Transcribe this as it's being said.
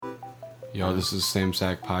Yo, this is Same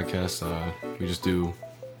Sack Podcast. We just do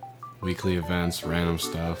weekly events, random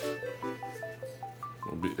stuff.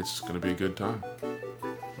 It's gonna be a good time.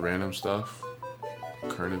 Random stuff,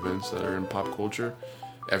 current events that are in pop culture,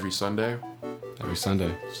 every Sunday. Every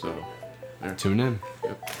Sunday. So, there. Tune in.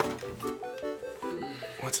 Yep.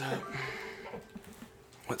 What's up?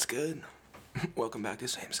 What's good? Welcome back to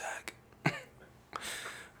Same Sack.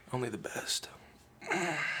 Only the best.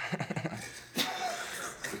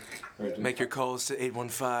 Make your calls to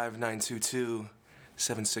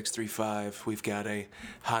 815-922-7635. We've got a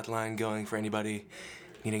hotline going for anybody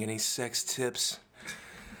needing any sex tips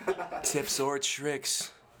or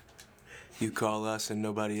tricks. You call us and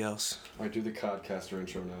nobody else. All right, do the Codcaster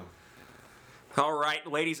intro now. All right,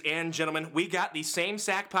 ladies and gentlemen, we got the Same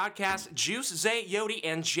Sack Podcast, Juice, Zay, Yodi,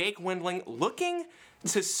 and Jake Windling looking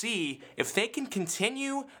to see if they can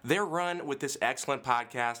continue their run with this excellent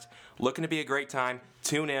podcast. Looking to be a great time.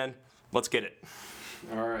 Tune in. Let's get it.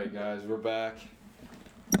 All right, guys, we're back.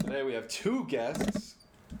 Today we have two guests.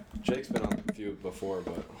 Jake's been on a few before,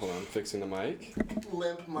 but hold on, I'm fixing the mic.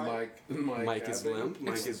 Limp Mike. Mike is limp.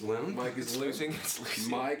 Mike is limp. Mike is losing. limp. It's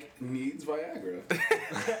losing. Mike needs Viagra.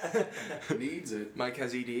 Needs it. Mike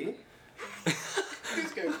has ED. These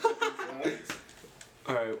guys fucking sucks.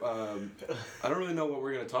 All right, I don't really know what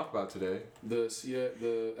we're gonna talk about today.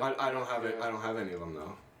 I I don't have it. I don't have any of them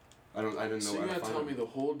though. I didn't know. So you where to gotta find tell them. me the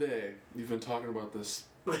whole day you've been talking about this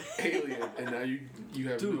alien, and now you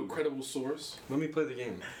have no Dude. credible source. Let me play the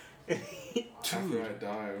game. After I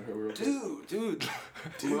die, Dude.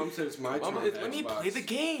 Mom said it's my turn. Mom, on the let me Xbox. play the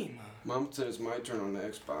game. Mom said it's my turn on the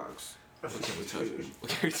Xbox. What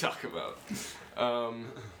can we talk about?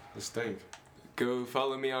 This stink. Go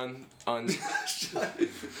follow me on Oh,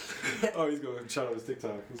 he's going. Shout out his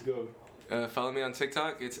TikTok. Let's go. follow me on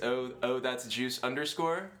TikTok. It's that's juice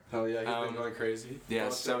 _. Hell yeah, he's been going crazy. Yeah,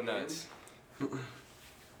 What's so that game? nuts.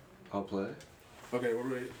 I'll play. Okay, what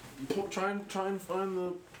do we? Try and find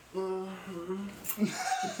the.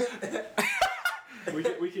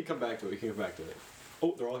 We can come back to it.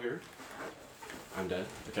 Oh, they're all here. I'm dead.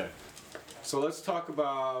 Okay. So let's talk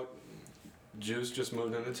about Juice just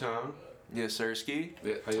moved into town. Yes, Sirski.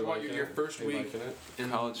 Yeah, How you talk about liking your it? first How you week liking it? in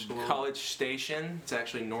College Station. It's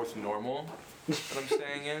actually North Normal that I'm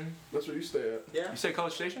staying in. That's where you stay at. Yeah. You say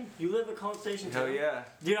College Station? You live at College Station too? Hell yeah.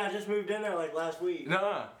 Dude, I just moved in there like last week.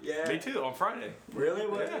 No. Yeah. Me too. On Friday. Really?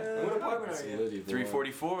 What, Yeah. what apartment It's are you in? Liddy, boy.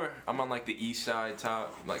 344. I'm on like the east side, third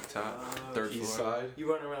East floor. side. You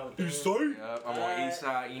run around with side? Yep, I'm on east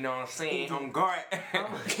side. You know what I'm saying? I'm guard.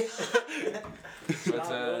 But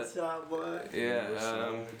What's up, boy? yeah.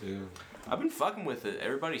 Yeah. I've been fucking with it.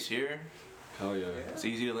 Everybody's here. Hell yeah. It's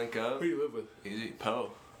easy to link up. Who do you live with? Easy.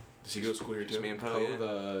 Poe. Does he go to school here Just too? me and Poe. Oh, Yeah.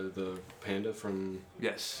 the panda from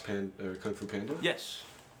Yes. Kung Fu Panda? Yes.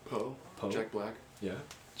 Poe. Poe. Jack Black. Yeah.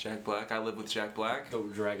 Jack Black. I live with Jack Black. The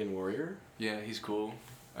Dragon Warrior? Yeah, he's cool.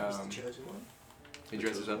 Who's the chosen one? He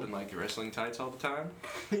dresses up in like wrestling tights all the time.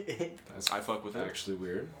 That's I fuck with him. actually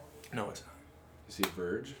weird. No, it's not. Is he a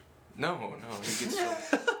Verge? No. He gets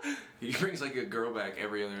he brings like a girl back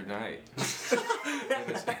every other night.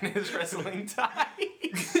 in his wrestling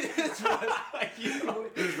tights.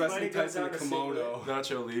 His wrestling tights and a down to kimono.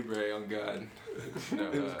 Nacho Libre on God.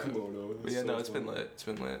 No, It was kimono. but yeah, no, it's been lit. It's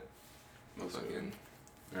been lit. That's Fucking.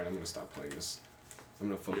 Alright, I'm gonna stop playing this. I'm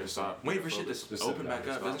gonna You're focus. stop. Wait for shit to Just sit open back back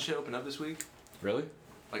and up. stop. Doesn't shit open up this week? Really?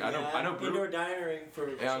 Like I know Indoor brew. dining for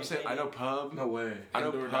Yeah, I'm saying I know pub. No way. I know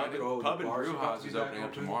Indoor pub. dining? Oh, the Pub and bars brew are about house to be is back opening up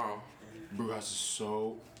open? tomorrow. Brewhouse is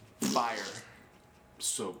so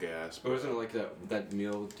gas. But wasn't it like that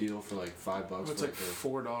meal deal for like $5? It's for like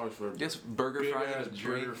 $4 for a Yes, burger big fries ass and a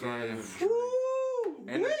drink. burger fry and a Yeah. drink.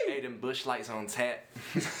 And them bush lights on tap.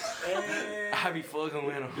 Hey. I be fucking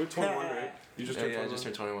with them. You're 21, right? You just turned Yeah, I 21? just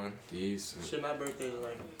turned 21. Decent. Shit, my birthday is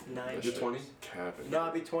like 9. You're 20? Capping. No,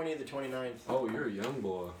 I'll be 20 the 29th. Oh, you're a young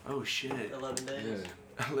boy. Oh shit. 11 days.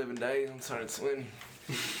 Yeah. 11 days, I'm turning 20.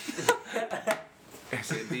 I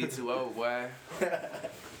said D2O, boy.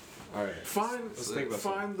 Alright. Let's think about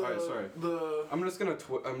Find the Alright, sorry. the. I'm just gonna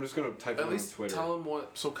type it At on least Twitter. tell him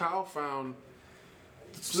what. So Kyle found.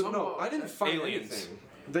 No, I didn't find Aliens.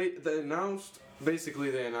 anything. They announced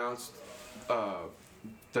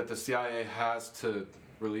that the CIA has to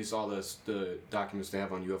release all the documents they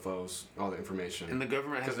have on UFOs, all the information. And the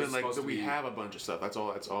government has 'Cause it's been like, supposed that to we be- have a bunch of stuff. That's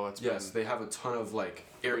all that's Yes, been. they have a ton of like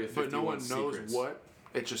Area 51 But no one knows secrets. what.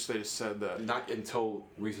 It's just they just said that. Not until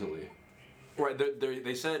recently. Right,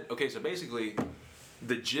 they said, okay, so basically,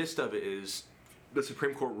 the gist of it is the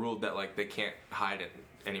Supreme Court ruled that, like, they can't hide it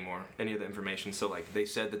anymore, any of the information. So, like, they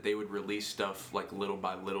said that they would release stuff, like, little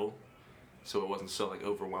by little, so it wasn't so, like,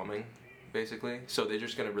 overwhelming. basically. So they're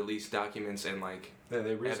just gonna release documents and like Yeah,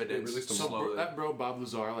 they evidence. released them So all. slowly. that bro Bob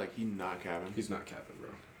Lazar, like he not capping. He's not capping, bro.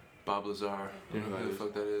 Bob Lazar. You know who Who that the is?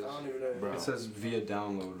 fuck that is? I don't even know. Bro. It says via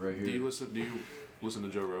download right here. Do you listen to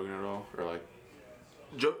Joe Rogan at all, or like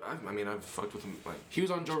Joe. I mean, I've fucked with him. Like, he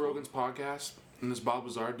was on Joe Rogan's podcast, and this Bob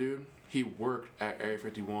Lazar dude, he worked at Area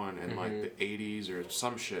 51 in like the 80s or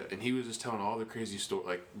some shit, and he was just telling all the crazy stories,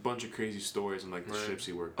 like a bunch of crazy stories and like the Right. ships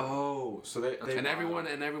he worked. Oh, so they And everyone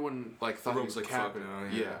like thought he Everyone's, was like, capping. fucking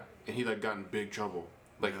out, yeah. And he like got in big trouble.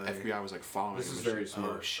 Like Really? FBI was like following This him. is and very shit.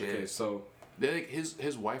 smart. Oh, shit. Okay, so They like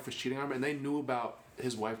his wife was cheating on him, and they knew about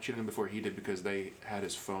his wife cheating on him before he did because they had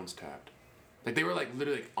his phones tapped. Like they were like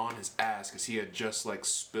literally like, on his ass because he had just like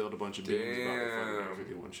spilled a bunch of beans about the fucking Damn. Area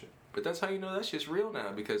 51 shit. but that's how you know that shit's real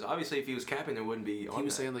now. Because obviously, if he was capping, it wouldn't be. On He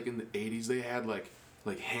was that. saying like in the 80s they had like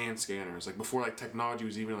hand scanners, like before like technology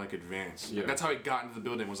was even like advanced. Yeah. Like, that's how he got into the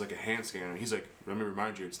building, was like a hand scanner. He's like, let me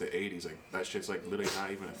remind you, it's the 80s. Like that shit's like literally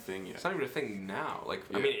not even a thing yet. It's not even a thing now. Like,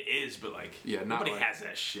 I Yeah. mean, it is, but like, Yeah, not nobody like- has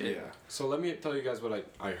that shit. Yeah. so let me tell you guys what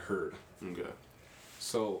I heard. Okay.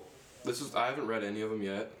 So I haven't read any of them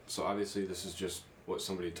yet. So obviously this is just what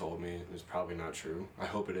somebody told me. It's probably not true. I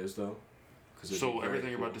hope it is though. So everything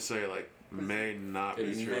you're about to say like may not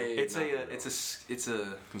It be true. may- It's not a, real. it's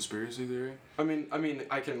a. Conspiracy theory? I mean,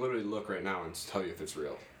 I can literally look right now and tell you if it's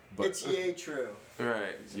real. But It's yay true.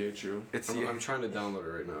 Right. Yeah, true. It's I'm trying to download it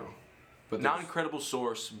right now. But not incredible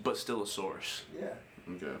source, but still a source. Yeah.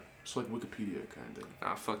 Okay. It's like Wikipedia kind of.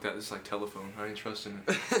 Ah, fuck that. This is like telephone. I ain't trusting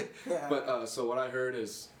it. But so what I heard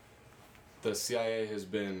is the CIA has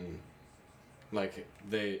been like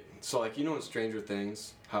like you know in Stranger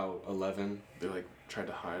Things how 11 They like tried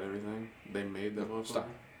to hide everything. They made them up. stop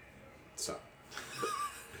stop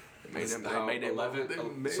Made them, how they made them 11 They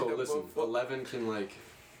made so them listen up. 11 can like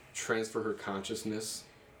transfer her consciousness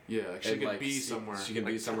Yeah, like she and could like be see- somewhere. she can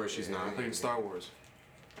be somewhere she's not Like in Star Wars.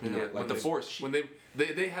 You know, Yeah, like with the this- force. When they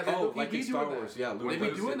had that. Oh, he'd like be in Star doing Wars, that. yeah, Luke They'd be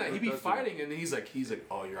does doing it- that. Luke He'd be does do fighting, and he's like,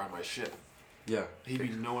 oh, you're on my ship. yeah He'd be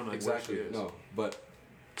knowing like exactly where she is. no but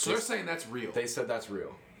So they're saying that's real. they said that's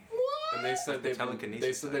real and they said The they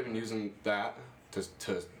telekinesis said they've been using that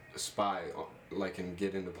to spy like and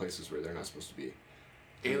get into places where they're not supposed to be.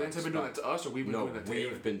 Aliens have been doing that to us, or we've been No, doing that to we've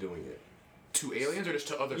aliens? been doing it. To aliens, or just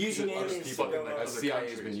to other Using to other aliens people, to go like out. other CIA has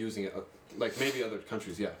countries? been using it, like maybe other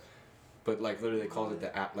countries, yeah, but like literally they call it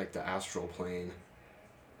the astral plane,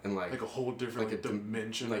 and like Like a whole different like a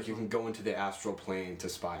dimension. like you can go into the astral plane to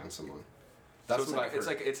spy on someone. So That's it's what like, I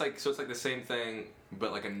heard. it's like the same thing,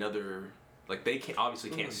 but like another. Like they can't obviously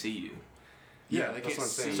can't see you. Yeah, they that's can't what I'm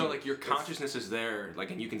see. saying. So like your consciousness is there,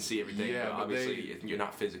 like and you can see everything. Yeah, but but obviously you're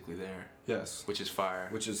not physically there, yes, which is fire.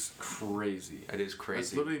 which is crazy. It is It's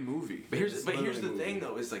crazy. literally a movie. But here's It's the literally thing movie.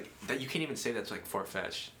 though is like that you can't even say that's like far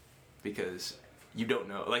fetched, because you don't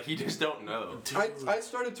know. Like you just don't know. I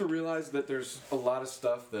started to realize that there's a lot of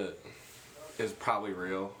stuff that is probably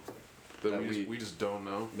real That that we just don't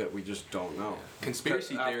know. that we just don't know.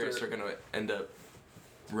 Conspiracy After- theorists are gonna end up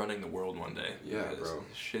running the world one day. Yeah, because bro.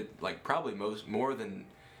 Shit, like probably more than.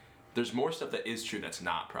 There's more stuff that is true that's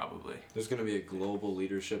not probably. There's gonna be a global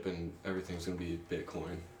leadership and everything's gonna be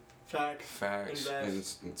Bitcoin. Facts. Facts. And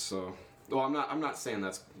Invest. it's so. Well, I'm not saying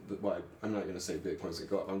that's why. I'm not gonna say Bitcoin's gonna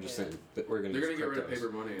go up. I'm just Yeah. saying that we're gonna. They're gonna use get rid of cryptos.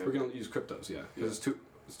 paper money. We're gonna use cryptos, yeah, because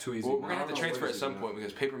it's too easy. Well, we're gonna now. have to know transfer what at is some it point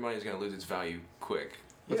because paper money is gonna lose its value quick.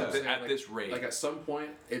 Yeah. At, saying, at like- this rate. Like at some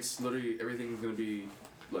point, it's literally everything's gonna be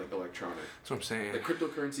like electronic. That's what I'm saying. Like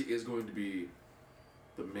cryptocurrency is going to be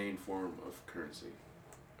the main form of currency.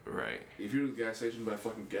 Right. If you go to the gas station buy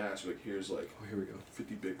fucking gas, you're like, here's like Oh, here we go.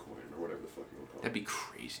 50 Bitcoin or whatever the fuck you want to call That'd it. be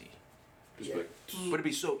crazy. Just Yeah. like, But it'd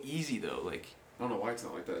be so easy though. Like I don't know why it's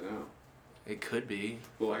not like that now. it could be.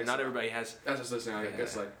 Well, I guess Not everybody has. That's just listening. I Yeah.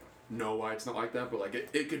 guess like know why it's not like that, but like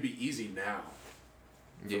it could be easy now.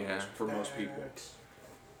 Yeah. For most people. Facts.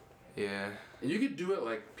 Yeah. And you could do it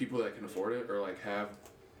like people that can afford it or like have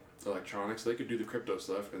electronics. They could do the crypto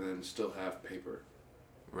stuff and then still have paper.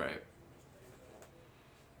 Right.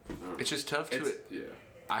 I don't know. It's just tough to It's- it. yeah.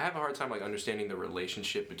 I have a hard time like understanding the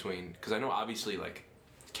relationship between because I know obviously like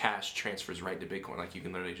cash transfers right to Bitcoin. Like you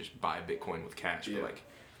can literally just buy Bitcoin with cash. Yeah. But like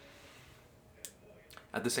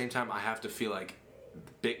at the same time, I have to feel like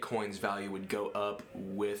Bitcoin's value would go up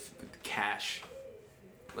with cash.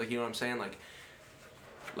 Like you know what I'm saying? Like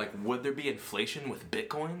would there be inflation with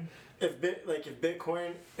Bitcoin?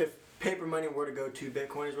 If paper money were to go to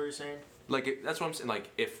Bitcoin, is what you're saying? Like that's what I'm saying. Like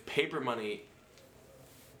if paper money,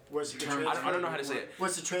 What's the Terms- transfer? I don't know how to say it.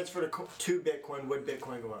 What's the transfer to Bitcoin? Would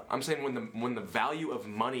Bitcoin go up? I'm saying when the value of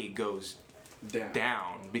money goes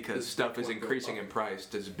down because Does stuff is Bitcoin go increasing up? in price,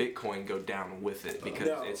 does Bitcoin go down with it? Because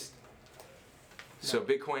No. it's so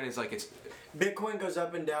Bitcoin is like it's Bitcoin goes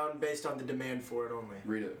up and down based on the demand for it only.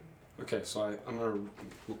 Read it. Okay, so I'm gonna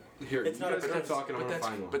here. It's You not guys a keep currency, talking. I'm gonna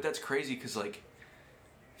find one. But that's crazy because like,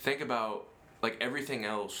 think about like everything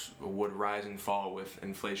else would rise and fall with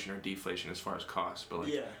inflation or deflation as far as cost. But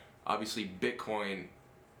like, Yeah. obviously Bitcoin,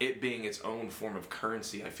 it being its own form of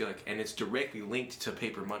currency, I feel like, and it's directly linked to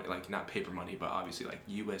paper money, like not paper money, but obviously like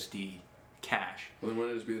USD cash. Well, then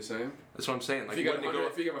wouldn't it just be the same? That's what I'm saying. Like, If you got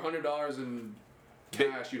wouldn't it go $100 in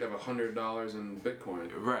cash, you'd have $100 in Bitcoin.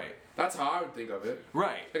 right, That's how I would think of it.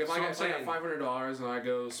 right. Like if So I I'm got saying, $500 and I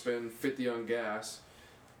go spend 50 on gas,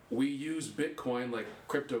 we use Bitcoin like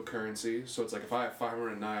cryptocurrency. So it's like if I have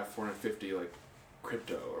 500 and I have 450 like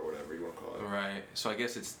crypto or whatever you want to call it. right. So I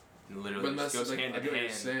guess it's literally But that's just goes like hand I in get what you're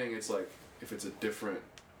hand. saying. It's like if it's a different,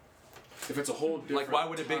 if it's a whole different. Like, why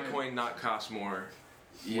would a time- Bitcoin not cost more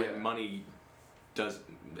Yeah. when money does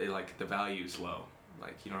like the value's low?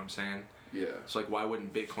 Like, you know what I'm saying? Yeah. So like, why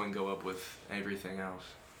wouldn't Bitcoin go up with everything else?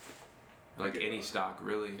 Like get any that. stock,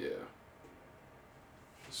 really. Yeah.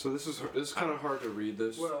 So this is kind of hard to read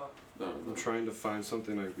this. Well, No. I'm trying to find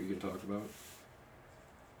something like we can talk about.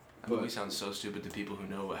 I mean, But- we sound so stupid to people who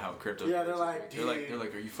know how crypto. Yeah, they're like, they're like,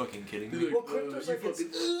 dude. are you fucking kidding me? well, crypto's like its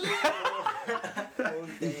own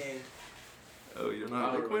thing. Oh, you don't know I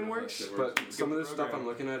how don't Bitcoin really know works? that shit But works. some of Get this the stuff I'm program.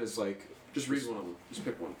 looking at is like, Just read one of them. Just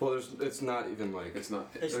pick one. well, it's not even like It's not.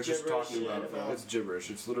 It's they're just gibberish, talking yeah, about about- it's gibberish.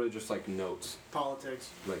 It's literally just like notes Politics.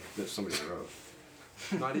 like that somebody wrote.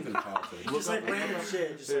 Not even politics. Just like random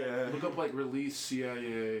shit. Just like, Look up like release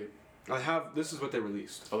CIA. I have this is what they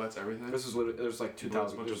released. Oh, that's everything. This is literally there's like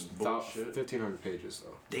 2,000, bunch of just bullshit. 1,500 pages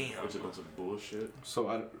though. Damn. It's a bunch of bullshit. So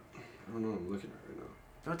I don't know what I'm looking at right now.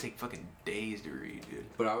 That would take fucking days to read, dude.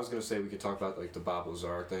 But I was gonna say we could talk about like the Bob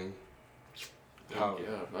Lazar thing. How-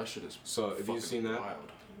 Yeah, that shit is. So have you fucking seen that? Wild.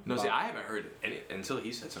 No, see, Bob- I haven't heard any until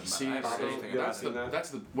he said something See, about it. I haven't so heard anything yeah, about that's it. the seen that. that's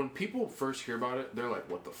the when people first hear about it, they're like,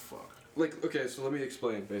 "What the fuck?" Like okay, so let me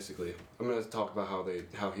explain. Basically, I'm gonna talk about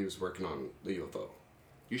how he was working on the UFO.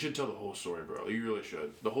 You should tell the whole story, bro. You really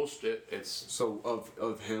should. The whole it's So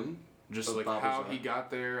of him, just of like Bob how Lazar. he got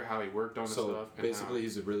there, how he worked on the So stuff. and basically, how-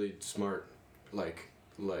 he's a really smart, like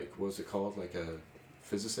what's it called, like a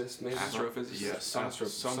physicist maybe. Astrophysicist? yeah, Astro-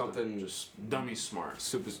 something just dummy smart.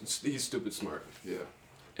 Stupid. He's stupid smart. Yeah.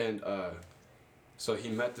 And so he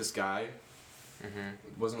met this guy.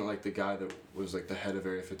 Wasn't it like the guy that was like the head of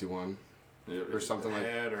Area 51? Yeah, Or something like-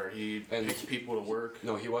 head, or he and- picks people to work.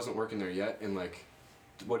 No, he wasn't working there yet. And like,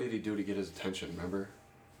 what did he do to get his attention? Remember?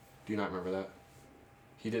 Do you not remember that?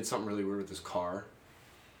 He did something really weird with his car.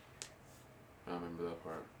 I remember that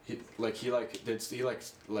part. He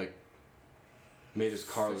made his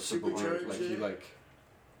car look super Supercharged weird. Like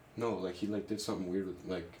he it? like did something weird with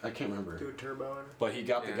like I can't remember. do a turbo in it. But he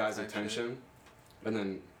got the Yeah, guy's type shit. attention, and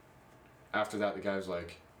then after that, the guy was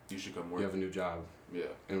like, You should come "You work. have a new job," Yeah.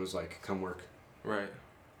 and it was like, "Come work." Right.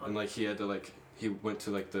 And like he had to like he went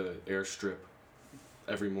to like the airstrip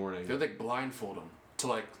every morning. They would like blindfold him to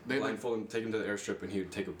like they like Blindfold him, take him to the airstrip, and he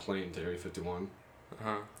would take a plane to Area 51.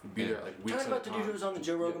 Uh-huh. be there like weeks Talking about at the a dude who time. was on the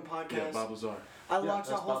Joe Rogan podcast. Yeah, Bob Lazar. I Yeah, watched that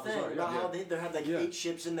that's whole Bob thing Lazar, about yeah. how they had like Yeah. 8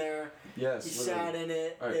 ships in there. Yes. He sat in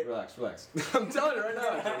it. All right, it relax. I'm telling you right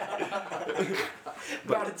now.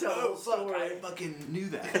 about to tell the whole story. fucking knew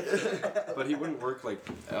that. But he wouldn't work like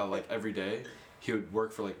every day. He would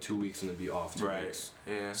work for like 2 weeks and then be off 2 Right. weeks.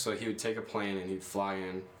 Yeah. So he would take a plane and he'd fly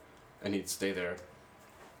in, and he'd stay there.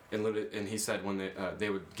 And literally, and he said when they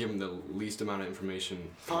would give him the least amount of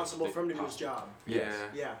information Possible they- for him to do his job. Yes.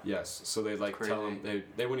 Yeah. Yes. So they'd like Crazy. tell him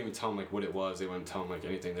they wouldn't even tell him like what it was. They wouldn't tell him like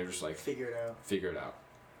anything. They're just like Figure it out. figure it out.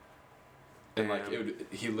 And like Damn.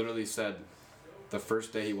 he literally said, the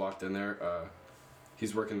first day he walked in there,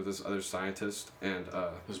 he's working with this other scientist, and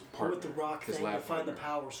His Or partner. with the rock his thing to lab find the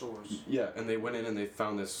partner. power source. yeah, and they went in and they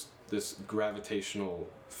found this gravitational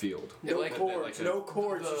field. Yeah, No like- cords. like a- no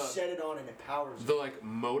cords. You the- set it on and it powers The like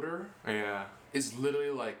motor Yeah. is literally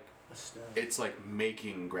like the stuff. it's like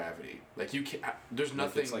making gravity. Like you can't. There's Like,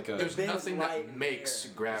 nothing. it's like a- there's Bends nothing light that in makes the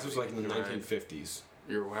air. gravity. This was like in the Right. 1950s,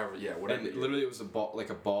 Or however, yeah, whatever. and literally it was a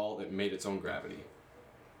ball that made its own gravity.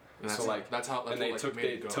 And that's so like that's how. That's and they what, took like, made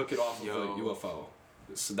they it go. took it off of Yo. the UFO,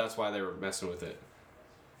 so that's why they were messing with it.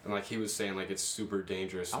 And like he was saying, like it's super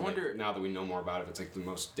dangerous. I and, like, wonder- now that we know more about it, it's like the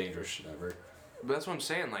most dangerous shit ever. But that's what I'm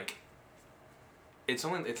saying. Like, it's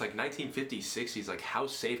like 1950s, 60s. Like, how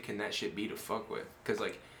safe can that shit be to fuck with? Because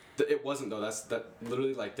like It wasn't though. That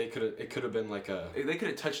literally like it could have been like a. they could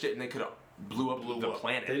have touched it and they could have blew up the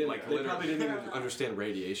planet. They, didn't, like they literally. probably didn't even understand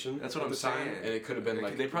radiation. That's what at I'm the time, saying. and it could have been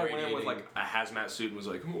like they probably went in with radiating- like a hazmat suit and was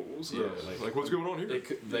like, oh, what's Yeah, this? like- what's going on here?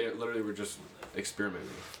 they literally were just experimenting.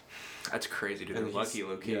 That's crazy, dude. And They're he's- lucky,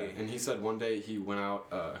 low key. Yeah, and he said one day he went out.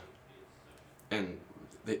 and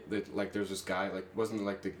they like there's this guy like wasn't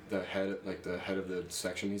like the head of the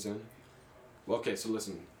section he's in. Well, okay, so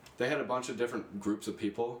listen, they had a bunch of different groups of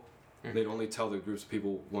people. They'd only tell the groups of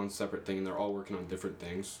people one separate thing, and they're all working on different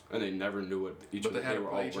things, and they never knew what each. But of they were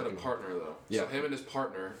all each had a working on. partner though. Yeah. So him and his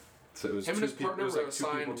partner. So it was Him and two his people. partner It was were like two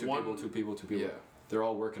people, assigned two one- people, two people, two people. Yeah. They're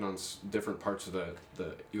all working on different parts of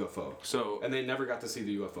the UFO, So and they never got to see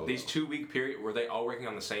the UFO. these though. 2-week period, were they all working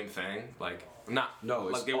on the same thing? Like not No,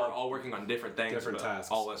 it's like they were all working on different things, different but tasks.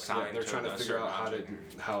 all assigned. Yeah, they're trying to a figure certain out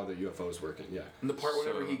object. how the UFO is working. Yeah. And the part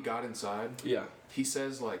whenever So- he got inside, Yeah. he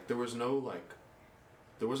says like there was no like.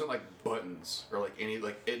 There wasn't like buttons or like any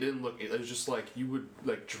like it didn't look. It was just like you would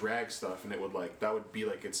like drag stuff and it would like that would be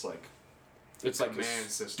like it's like. It's like a command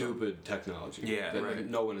system. stupid technology. Yeah, that right.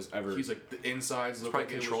 no one has ever. He's like the insides It's look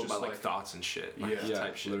probably like controlled it by was like just thoughts and shit. Like, Yeah. yeah,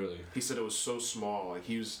 type shit. literally. He said it was so small. Like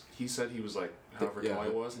he said he was like however Yeah. tall he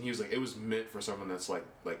was, and he was like it was meant for someone that's like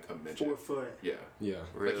a midget. 4 foot. Yeah. Yeah.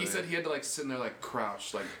 Like he said he had to like sit in there like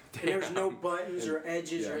crouched like. And there's no buttons or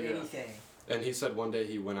edges or Yeah. anything. And he said one day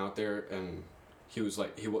he went out there and he was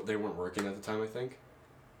like they weren't working at the time, I think.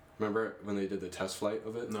 Remember when they did the test flight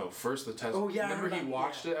of it? No, first the test. Oh, yeah, I Remember he remember,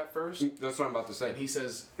 watched it at first, That's what I'm about to say. and he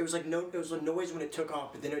says, It was like it was a noise when it took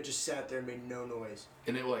off, but then it just sat there and made no noise.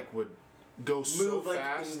 and it like would go so Move, like, in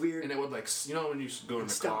fast, weird- and it would like you know when you go in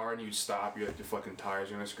the Stop. car and you stop, you like your fucking tires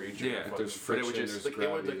are gonna screech. Yeah, and If there's But it friction, would just- there's like, it would,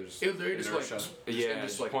 gravity, like, there's it would literally just, like, inertia. Yeah,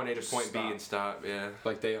 just, just point A to just point B stop. and stop. Yeah.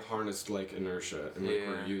 Like they harnessed like inertia and like Yeah.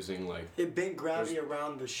 we're using like It bent gravity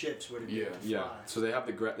around the ships would have Yeah. been to yeah. fly. So they have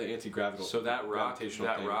the anti-gravitational. So that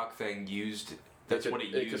gravitational thing. rock thing used. They That's could, what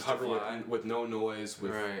it could used to hover fly. with no noise.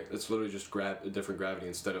 With Right. It's literally just a different gravity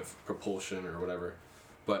instead of propulsion or whatever.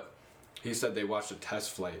 But he said they watched a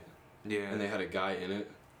test flight Yeah. and they had a guy in it,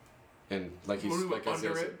 and like he's He like went as they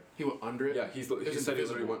under said- it. He went under it. Yeah, he said he invisible.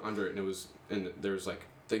 literally went under it, and it was and there's like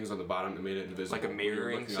things on the bottom that made it invisible. Like a when you were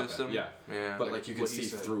mirroring looking up at it. system? Yeah, Yeah. but like you can what he see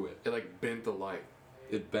said. through it. It like bent the light.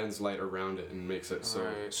 It bends light around it and makes it so.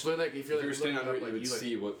 Right. So then, like if If you're you like were standing looking under up, it, like, you would like,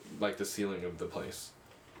 see what like the ceiling of the place.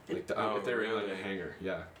 Like Oh, if they were in like really? a hangar,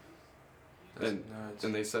 yeah. That's and nuts.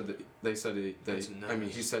 and they said that That's I mean,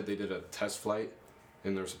 nuts. he said they did a test flight,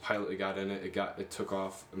 and there was a pilot that got in it. It took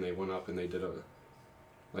off, and they went up and they did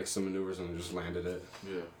like some maneuvers and just landed it.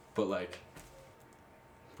 Yeah. But like,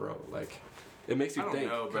 bro, like, it makes you I don't think.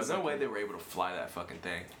 know, bro. 'cause, No like, way they were able to fly that fucking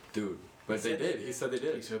thing. dude. But He they said they did. He did. said they He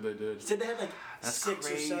did. said they did. He said they had like That's 6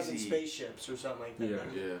 or 7 crazy. spaceships or something like that.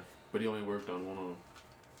 Yeah. Yeah. But he only worked on one of them.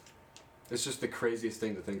 It's just the craziest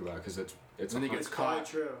thing to think about because it's And he a gets It's probably caught.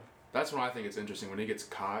 true. That's when I think it's interesting when he gets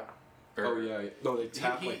caught. Oh yeah, no, they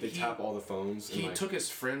tap he- tap all the phones. He and, like, took his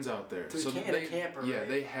friends out there. To a they camper, yeah, right?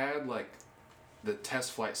 they had like the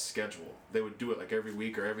test flight schedule. They would do it like every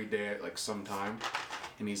week or every day at like some time.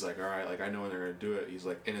 And he's like, all right, like I know when they're gonna do it. He's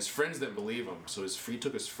like, and his friends didn't believe him, so he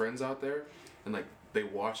took his friends out there, and like they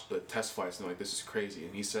watched the test flights and they're like, this is crazy.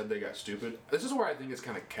 And he said they got stupid. This is where I think it's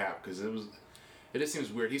kind of capped because it just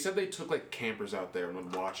seems weird. He said they took like campers out there and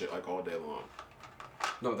would watch it like all day long.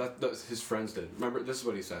 no, that's his friends did. Remember, this is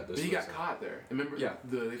what he said. This But he is what got said. caught there. Remember? Yeah,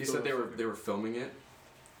 he said they filmed were filming it,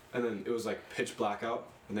 and then it was like pitch blackout,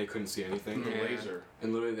 and they couldn't see anything. the Yeah. laser.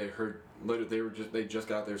 And literally, they just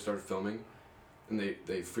got out there, started filming, and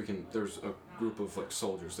they freaking there's a group of like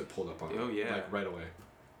soldiers that pulled up on Oh, them, yeah. like right away.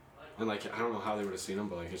 And like I don't know how they would have seen them,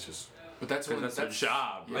 but like it's just. But that's when That's their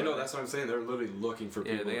job. Yeah. I know that's what I'm saying. They're literally looking for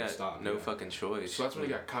Yeah, people they to got stop. no yeah. fucking choice. So that's when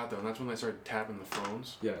he got caught though, and that's when they started tapping the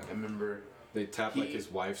phones. Yeah. I remember They tapped like He-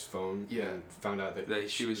 his wife's phone. Yeah. And found out that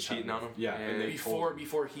She was cheating on him? Yeah. Yeah. And they told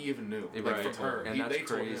before he even knew. Yeah, Like right. from her. And He- that's they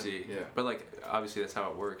told him. crazy. Yeah. But like, obviously, that's how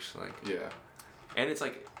it works. Like, Yeah. and it's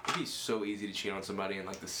like it'd be so easy to cheat on somebody in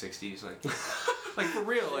like the '60s. Like, like for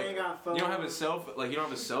real. They Like, ain't got you don't have a phones. cell. Like, you don't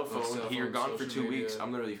have a cell phone. cell You're phone, gone for social 2 weeks. media.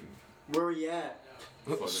 I'm literally. Where were you at?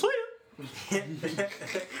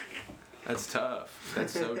 That's tough.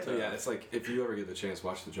 That's so tough. Yeah, it's like if you ever get the chance,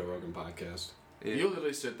 watch the Joe Rogan podcast. Yeah. You'll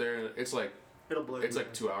literally sit there and it's like It'll blow. it's your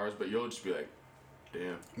like 2 hours, but you'll just be like,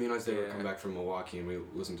 damn, Me and Isaiah would Yeah. come back from Milwaukee and we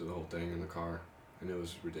listened to the whole thing in the car, and it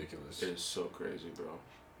was ridiculous. it is so crazy, bro.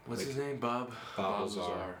 What's like- his name? Bob. Bob Lazar.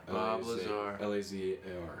 Lazar. Bob Lazar. Lazar.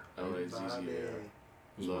 LAZZA.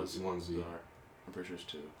 Laz. One Z. Lazar. I'm pretty sure it's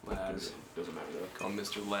 2. Laz. Doesn't matter though. Call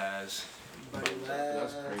Mr. Laz.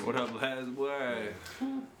 That's crazy. What up, Laz? Boy.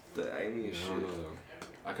 The Yeah, alien I don't know shit. though.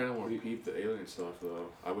 I kind of want to peep the alien stuff though.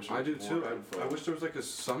 I wish I do was too. more info. I wish there was like a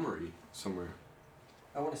summary somewhere.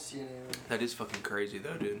 I want to see it. That is fucking crazy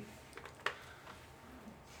though, dude.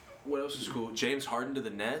 What else is cool? James Harden to the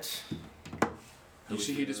Nets. You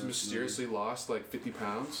see, he just mysteriously lost like 50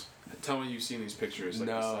 pounds. Tell me you've seen these pictures, like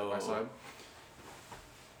No. side by side.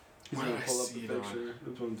 He's Why gonna did I pull up see the it on- picture.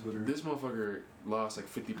 It's on Twitter. This motherfucker lost like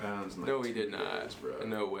 50 pounds in like No, he 2 did not. years, bro.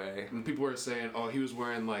 No way. And people were saying, oh, he was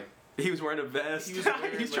wearing like. He was wearing a vest. He was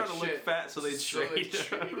wearing, He's like, trying to look shit. fat so they'd So they trade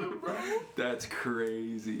trade him, bro. That's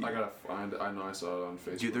crazy. I gotta find it. I know I saw it on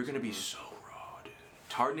Facebook. Dude, they're gonna be so raw, dude.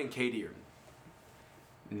 Harden and KD are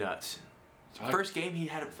nuts. I- First game, he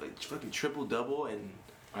had a fucking triple double, and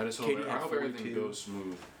I just hope, KD I had hope everything 42. goes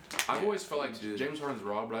smooth. I've Yeah, always felt like 42. James Harden's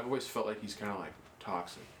raw, but I've always felt like he's kind of like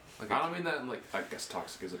toxic. like I don't mean that in like, I guess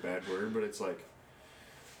toxic is a bad word, but it's like,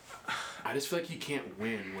 I just feel like he can't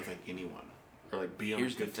win with like anyone or like be on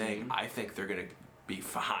here's a the good thing. team. I think they're gonna be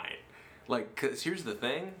fine. Like, cause here's the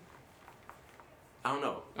thing. I don't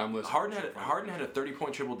know. I'm listening. Harden had a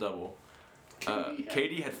 30-point triple double.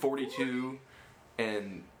 KD had 42,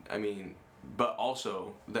 and I mean, but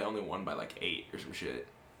also they only won by like 8 or some shit.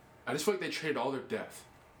 I just feel like they traded all their depth.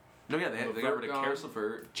 No, yeah, they got LeVert rid of gone. Karis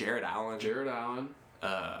LeVert, Jared Allen. Jared Allen.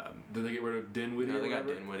 Did they get rid of Dinwiddie? No, or they got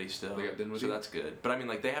whatever? Dinwiddie still. They got Dinwiddie? So that's good. But I mean,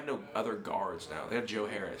 like, they have no other guards now. They have Joe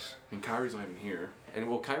Harris. And Kyrie's not even here. And,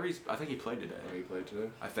 well, Kyrie's, I think he played today. Oh, he played today.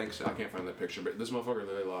 I think so. I can't find that picture, but this motherfucker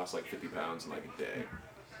literally lost like 50 pounds in like a day.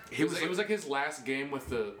 He was it was like his last game with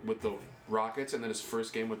the Rockets, and then his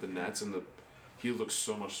first game with the Nets, and he looks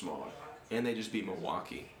so much smaller. And they just beat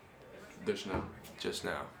Milwaukee Dish now. just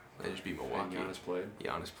now. They just beat And Milwaukee. Giannis played.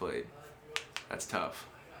 Giannis played. That's tough.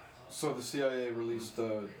 So the CIA released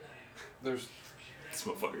there's This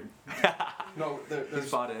motherfucker. there's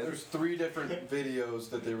spot in. there's 3 different videos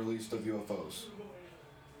that they released of UFOs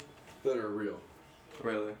that are real.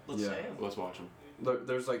 Really? Let's Yeah. say 'em. Let's watch him.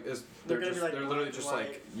 There's like They're gonna be like they're literally black just and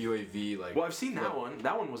like UAV like. Well, I've seen that like, one.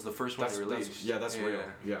 That one was the first one they released. that's real.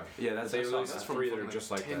 Yeah. Yeah, that's They I saw released that. 3 that from are like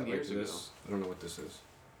just like 10 that. years Like ago. this. I don't know what this is.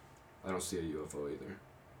 I don't see a UFO either.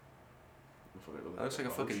 That looks like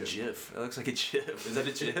a fucking GIF. That looks like a GIF. Is that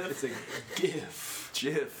a GIF? It's a GIF.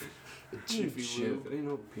 GIF. Jiffy shit. Lube. It ain't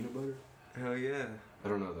no peanut butter. Hell yeah. I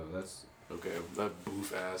don't know though. That's Okay, that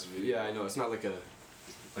boof ass video. yeah. I know. It's not like a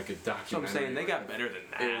documentary. That's what I'm saying. They got better than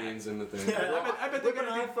that. aliens in the thing. I bet they Whip an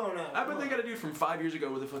got a dude. iPhone out. I bet they got a dude from 5 years ago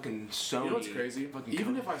with a fucking Sony. You know what's crazy? fucking Even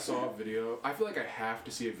camera. if I saw a video, I feel like I have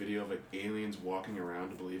to see a video of like aliens walking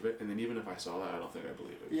around to believe it. And then even if I saw that, I don't think I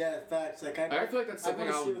believe it. Yeah, facts. Like I feel like that's something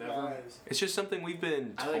wanna I'll see with my never. eyes. It's just something we've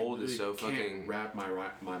been I like, told really is so can't fucking. wrap my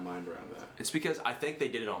mind around that. It's because I think they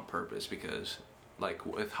did it on purpose because, like,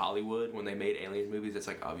 with Hollywood, when they made alien movies, it's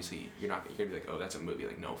like, obviously, you're gonna be like, oh, that's a movie.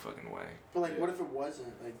 Like, no fucking way. But like, Yeah. what if it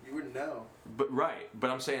wasn't? Like, you wouldn't know. But, right. But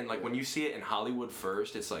I'm saying, like, when you see it in Hollywood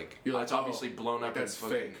first, it's like, You're like, it's obviously oh, blown like up. and that's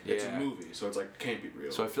fucking, fake. Yeah. It's a movie, so it's like can't be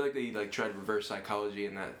real. So I feel like they, like, tried to reverse psychology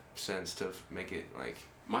in that sense to make it, like.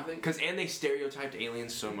 my thing. And they stereotyped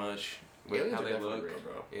aliens so much with Aliens how are they definitely look. real,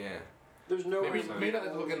 bro. Yeah. There's no Maybe way maybe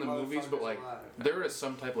not look in the movies, but like there is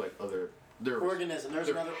some type of like other organism. There's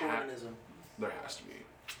there another ha- organism. There has to be.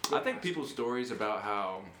 I think people's stories about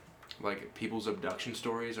how, like, people's abduction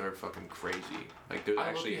stories are fucking crazy. Like, they're I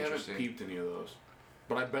actually haven't interesting. peeped any of those,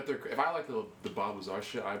 but I bet they're. If I like the Bob Lazar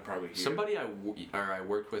shit, I'd probably hear. Somebody I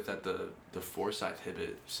worked with at the Forsyth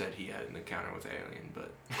Hibbett said he had an encounter with an alien,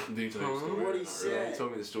 but Did he tell you the story? What'd he Not say? really. he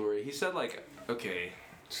told me the story. He said, like, okay,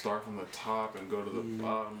 Start from the top and go to the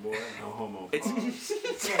bottom, boy. No homo.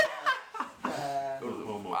 It's- Go to the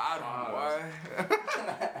homo. I don't know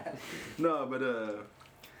why. No, but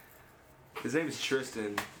his name is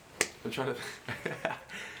Tristan. I'm trying to.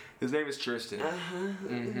 His name is Tristan.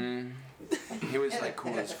 Mm-hmm. He was like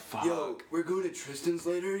cool as fuck. we're going to Tristan's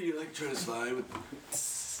later. You like trying to slide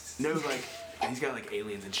with? No, like he's got like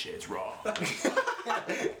aliens and shit. It's raw.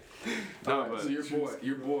 No, but So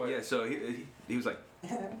your boy. yeah. So he was like, I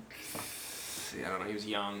don't know. He was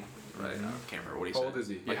young. Right. I can't remember what he How said. old is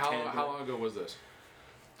he? Like Like 10, how long ago was this?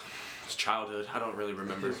 His childhood. I don't really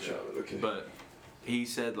remember. His childhood, okay. But he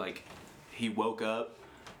said like he woke up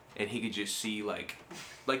and he could just see like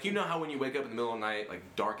you know how when you wake up in the middle of the night like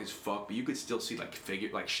dark as fuck, but you could still see like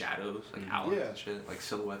shadows, like outlines Yeah. and shit, like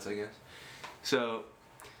silhouettes, I guess. So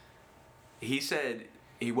he said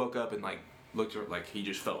he woke up and like looked like he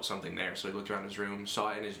just felt something there. So he looked around his room,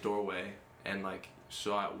 saw it in his doorway, and like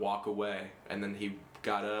saw it walk away, and then he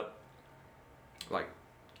got up, like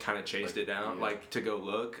kind of chased Like, it down, yeah. like to go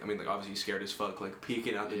look. I mean, like obviously scared as fuck, like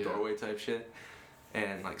peeking out the Yeah. doorway type shit,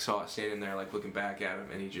 and like saw it standing there, like looking back at him,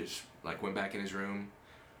 and he just like went back in his room,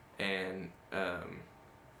 and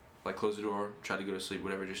like closed the door, tried to go to sleep,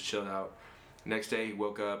 whatever, just chilled out. Next day he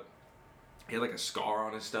woke up, he had like a scar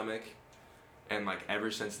on his stomach, and like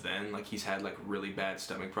ever since then, like he's had like really bad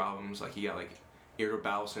stomach problems. Like he got like irritable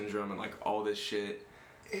bowel syndrome and like all this shit.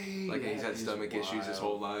 Like he's had stomach issues his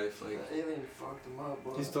whole life. Like The alien fucked him up,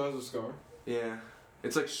 bro. He still has a scar. yeah,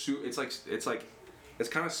 it's like It's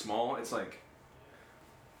kind of small. It's like,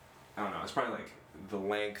 I don't know. It's probably like the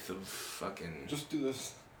length of fucking. Just do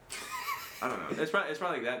this. I don't know. It's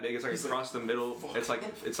probably like that big. It's like across the middle. It's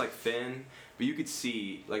like thin, but you could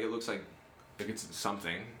see like it looks like it's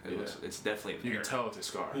something. It's definitely. You can tell it's a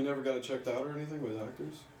scar. You never got it checked out or anything with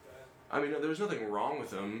doctors? I mean, there was nothing wrong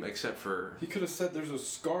with him except for. He could have said there's a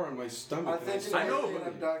scar on my stomach. I know,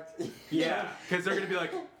 but yeah, because they're gonna be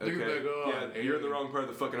like, They're gonna be like, oh, yeah, you're in the wrong part of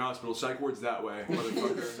the fucking hospital. Psych ward's that way,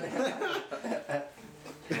 motherfucker.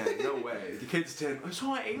 Yeah, no way. The kid's 10. I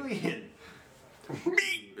saw an alien.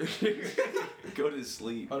 Me. Go to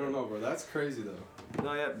sleep. I don't know, bro. That's crazy though.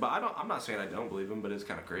 No, yeah, but I'm not saying I don't believe him, but it's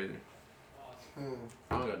kind of crazy.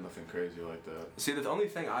 I don't got nothing crazy like that. See, the only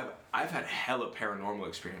thing I've had hella paranormal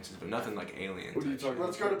experiences, but nothing like alien. What are you talking about?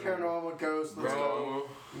 Let's go to paranormal ghosts. Let's go.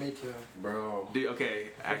 Bro, Me too. bro. Dude, okay,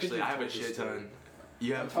 actually, you I have a told this shit story. ton.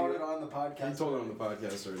 You I have told it on the podcast. He told it on the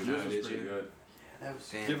podcast already. Yeah. Yours was did pretty you? good. That was,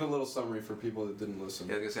 Damn. Give a little summary for people that didn't listen.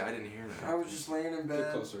 Yeah, I was gonna say I didn't hear I that. was just laying in Get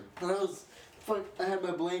bed. closer. And I had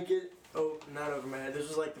my blanket. Oh, not over my head. This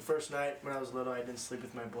was like the first night when I was little. I didn't sleep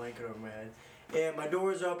with my blanket over my head. And my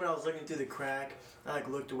door was open. I was looking through the crack. I like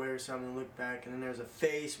looked away or something, looked back, and then there's a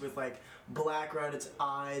face with like black around its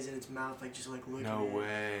eyes and its mouth, like just like looking. No at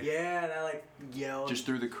way. It. Yeah, and I like yelled. Just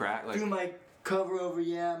through the crack, like. threw my cover over.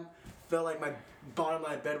 Yeah, felt like my bottom of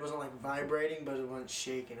my bed wasn't like vibrating, but it wasn't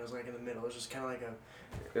shaking. It was like in the middle. It was just kind of like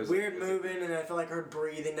a It was weird moving, and I felt like her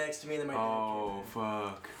breathing next to me. And then my dad Oh came in.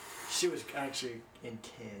 fuck. She was actually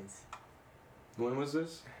intense. When was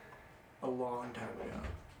this? A long time ago.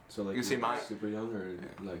 So like You can see my- super young or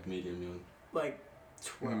like medium young? Like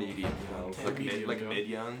 12. Medium, Well, like medium mid, young. mid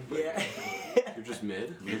young. Yeah. You're just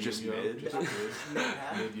mid? You're just mid. Just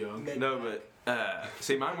mid young. No, but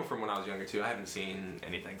see, mine were from when I was younger too. I haven't seen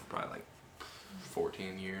anything for probably like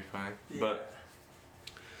 14 years, probably. Yeah. But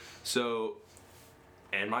so,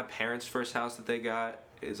 and my parents' first house that they got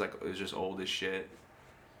is like it was just old as shit.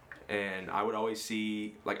 And I would always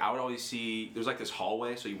see there's like this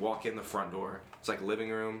hallway. So you walk in the front door. It's like living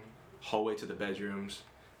room, hallway to the bedrooms,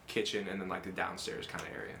 kitchen, and then like the downstairs kind of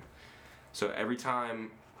area. So every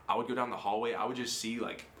time I would go down the hallway, I would just see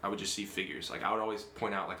figures. Like I would always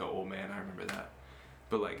point out like an old man. I remember that.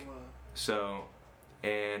 But like so,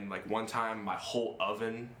 and like one time my whole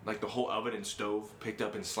oven, like the whole oven and stove, picked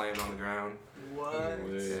up and slammed on the ground. What?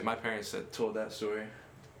 Yeah, my parents told that story.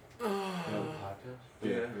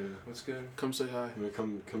 Yeah. What's good? Come say hi. You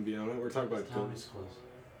wanna come be on it? We're talking about Tommy's close.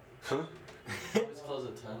 Huh? Tommy's close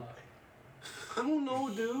at 10. I don't know,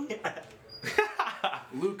 dude.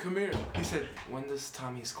 Luke, come here. He said, "When does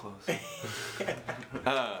Tommy's close?"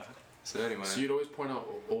 So anyway. So you'd always point out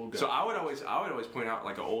old guys. So I would always point out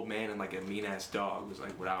like an old man and like a mean ass dog was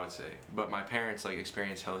like what I would say. But my parents like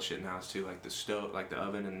experienced hella shit in the house too, like the stove, like the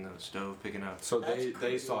oven and the stove picking up. So That's they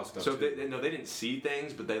crazy. saw stuff. So too. they didn't see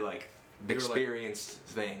things, but they like They were, like, experienced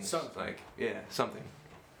things. Something. Like yeah, something.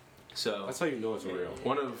 So That's how you know it's real.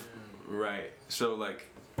 one of so like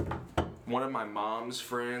one of my mom's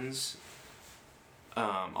friends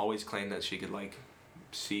always claimed that she could like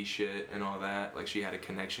see shit and all that, like she had a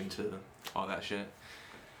connection to all that shit.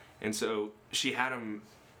 And so she had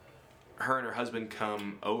her and her husband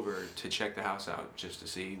come over to check the house out just to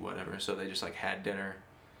see whatever. So they just like had dinner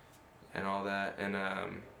and all that. And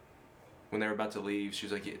when they were about to leave, she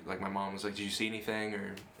was like my mom was like, "Did you see anything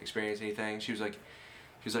or experience anything?" She was like,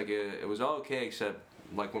 it was all okay except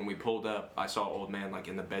like when we pulled up, I saw an old man like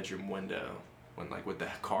in the bedroom window when like with the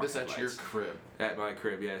car this at your headlights. crib. At my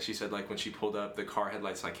crib, yeah. She said like when she pulled up, the car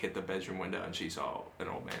headlights like hit the bedroom window and she saw an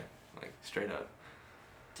old man, like straight up.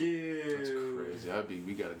 Dude. That's crazy.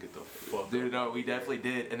 We gotta get the fuck. Dude, no, we definitely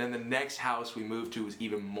did. And then the next house we moved to was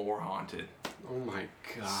even more haunted. Oh my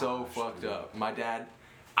god. So fucked up. My dad,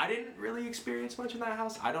 I didn't really experience much in that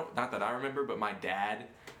house. Not that I remember, but my dad,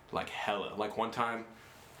 like hella. Like one time,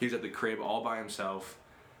 he was at the crib all by himself.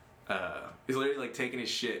 He's literally like taking his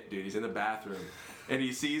shit, dude. He's in the bathroom, and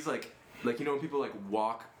he sees like you know when people like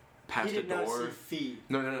walk past He the did not door. see feet.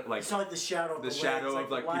 No, I like saw like the shadow of the the shadow legs,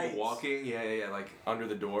 of like lights. people walking. Yeah, like under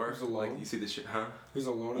the door. He's alone? Like you see the shit, huh? He's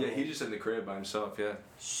alone. Yeah, he's just in the crib by himself. Yeah.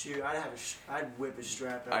 Shoot, I'd whip a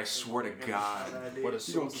strap out. I swear to God. What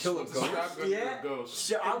a You gonna kill a ghost? Yeah. Ghost.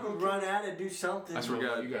 Shit, I would run at it, do something. I swear to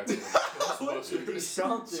God. You got do Ghostbusters.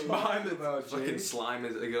 something. Behind the about fucking Jake. slime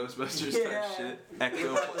is a Ghostbusters Yeah. type shit.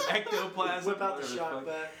 Ectoplasm. Whip out the whatever shop fuck.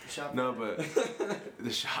 back. Shop No, but the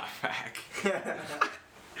shot vac.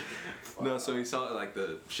 No, so he saw like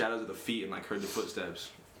the shadows of the feet and like heard the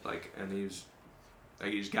footsteps, like, and he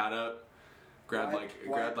just got up, grabbed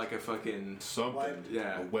like a fucking Something.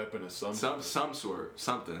 Yeah. A weapon of some. some sort,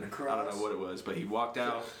 something. I don't cross. know what it was, but he walked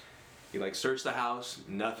out, He like searched the house,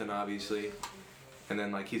 nothing obviously. And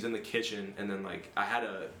then like he's in the kitchen, and then like I had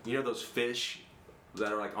those fish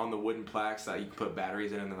that are like on the wooden plaques that you can put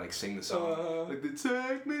batteries in and they like sing the song. Like they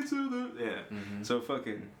take me to the So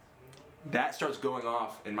fucking that starts going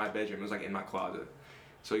off in my bedroom. It was like in my closet.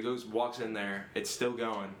 So he walks in there, it's still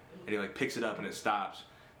going, and he like picks it up and it stops.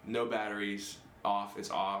 No batteries, off, it's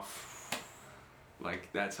off.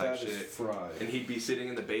 Like that type That is shit. fried. And he'd be sitting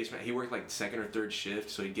in the basement. He worked like second or third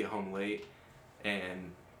shift, so he'd get home late,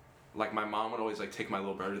 and like my mom would always like take my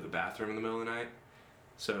little brother to the bathroom in the middle of the night.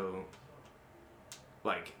 So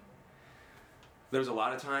like there was a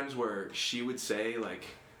lot of times where she would say like,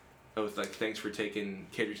 oh, like thanks for taking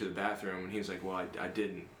Kendrick to the bathroom, and he was like, well, I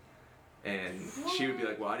didn't. And she would be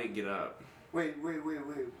like, well, I didn't get up. Wait.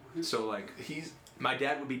 So like my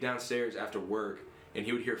dad would be downstairs after work, and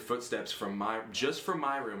he would hear footsteps from my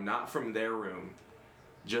room, not from their room,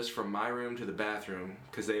 just from my room to the bathroom,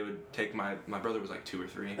 because they would take my brother was like 2 or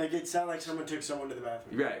 3. Like it sounded like someone took someone to the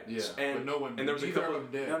bathroom. Right. Yeah. And but no one. and there was a neither couple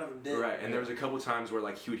of them did. None of them did. Right. And there was a couple times where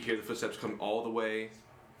like he would hear the footsteps come all the way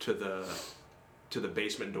to the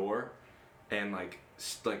basement door, and like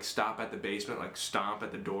stop at the basement, like stomp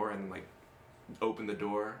at the door, and like open the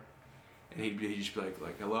door. And he'd just be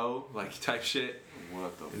like hello, like type shit.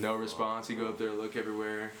 What the? No response. He'd go up there, look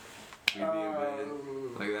everywhere. We'd be in bed.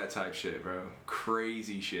 Like that type shit, bro.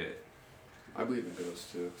 Crazy shit. I believe in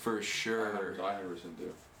ghosts too. For sure. I 100%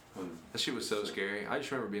 do. That shit was so scary. I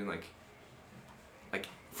just remember being like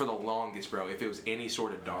for the longest, bro. If it was any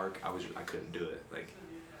sort of dark, I couldn't do it. Like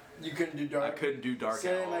You couldn't do dark. I couldn't do dark at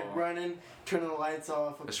Saying all. like running, turning the lights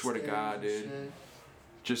off. I swear to God, dude.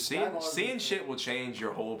 Just I've always seeing been- shit will change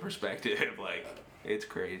your whole perspective. Like it's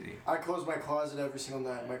crazy. I close my closet every single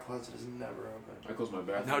night. My closet is never open. I close my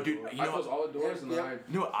bathroom. No, dude, door. you I know close all the doors and then Yep.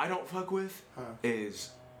 You know what I don't fuck with Huh.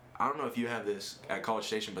 is I don't know if you have this at College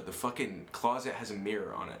Station, but the fucking closet has a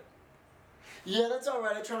mirror on it. Yeah, that's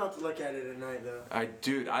alright. I try not to look at it at night though.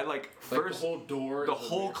 I like like first the whole door. the is a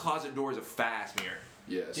whole mirror. closet door is a fast mirror.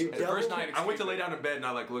 Yes. Dude, The Double first night can't I went to lay explain down in bed and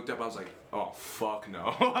I like looked up. I was like, oh fuck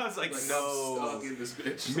no. I was like, Like, no. I'm stuck in this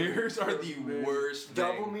bitch. Mirrors are the worst thing.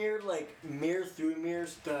 Double mirror, like mirror through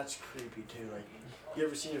mirrors, that's creepy too. Like, you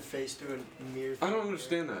ever seen your face through a mirror? I don't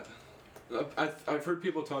understand that. I've heard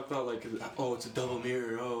people talk about like, oh, it's a double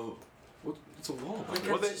mirror. Oh, what? It's a wall. Like,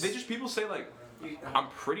 Well, they just people say like, I'm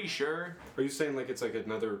pretty sure Are you saying like it's like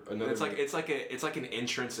another? it's like an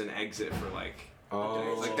entrance and exit for like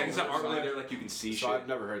Oh, like things that aren't really so there, like you can see So shit. I've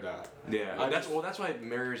never heard that. Yeah, I that's just- that's why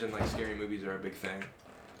mirrors in like scary movies are a big thing.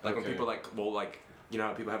 Like when Okay. people you know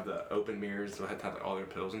how people have the open mirrors, they'll have to have like, all their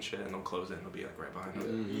pills and shit, and they'll close it and they'll be like right behind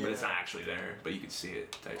them. Yeah. But it's not actually there, but you can see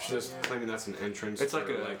it type shit. Just claiming that's an entrance. It's like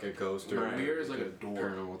for, a- like a ghost or Right. Mirror is like a door.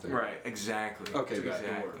 paranormal thing. Right, exactly. Okay, got it.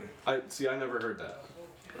 exactly. I never heard that.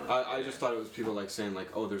 I just thought it was people like saying like,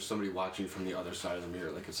 oh, there's somebody watching from the other side of the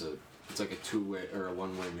mirror, like it's like a 2-way or a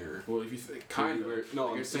 1-way mirror. Well, if you think kind of. No,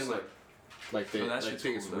 Like, I'm it's saying just like they Oh, that like shit's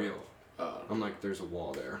think it's cool, though. real. I'm like, there's a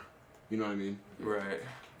wall there. You know what I mean? Right.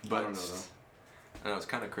 But I don't know though. I know it's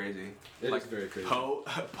kind of crazy. It like is very crazy. Poe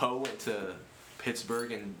went to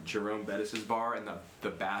Pittsburgh and Jerome Bettis's bar, and the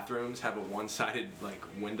bathrooms have a one-sided like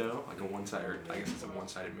window, like a one-sided, I guess it's a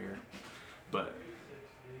one-sided mirror, but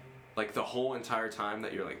like the whole entire time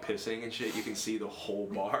that you're like pissing and shit, you can see the whole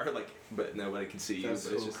bar, like, but nobody can see you. That's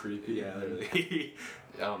But it's so just creepy. Yeah, literally.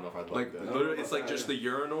 I don't know if I'd like Like that. literally, it's like just the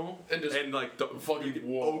urinal And just like the fucking you can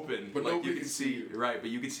wall. open, But like nobody you can can see see you. right, but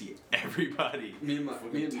you can see everybody. Me and my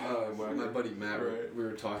buddy Matt, Right. we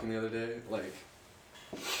were talking the other day. Like,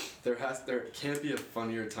 there can't be a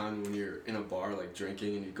funnier time when you're in a bar like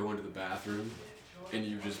drinking and you go into the bathroom, and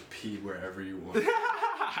you just pee wherever you want.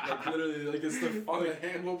 Like literally, like it's the On the like,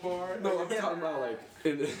 handlebar. no, I'm talking about like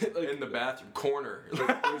in In the bathroom corner,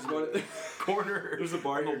 like, there's one. corner. There's a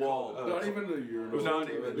bar on the here wall. called, Not even the urinal. Not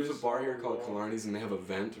even. There's a bar here called Killarney's, and they have a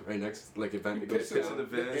vent right next, like a vent that goes piss into down. the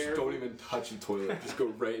vent. Just don't even touch the toilet. Just go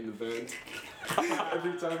right in the vent.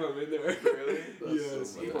 Every time I'm in there. Really?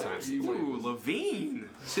 Yes. so much. Ooh, Levine.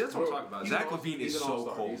 See, that's what I'm talking about. Zach Levine is he's an so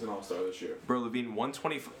all-star. cold. He's an all-star this year. Bro, Levine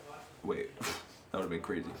 120. Wait, that would have been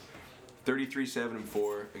crazy.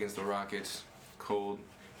 33-7-4 against the Rockets. Cold.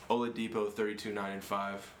 Oladipo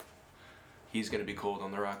 32-9-5. He's gonna be cold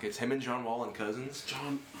on the Rockets. Him and John Wall and Cousins.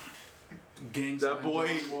 John. Gangs. That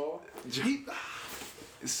boy- Wall.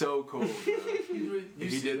 So cold. Bro. You He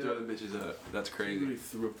see did that? throw the bitches up. That's He crazy. literally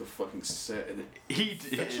threw up the fucking set and He did,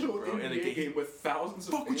 professional bro. And NBA game with thousands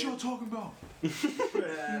of fans. talking about?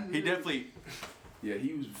 Yeah. He definitely. Yeah,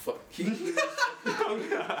 he was fuck. He Oh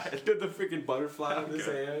god. Did the freaking butterfly in his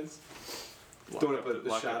hands. Doing up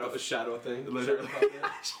a shadow thing. Literally.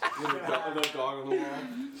 With a dog on the wall.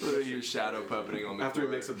 Literally, he was shadow puppeting on the After he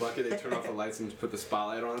floor. makes a bucket, they turn off the lights and put the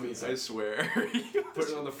spotlight on him. He's I like, swear. put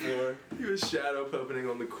it on the floor. He was shadow puppeting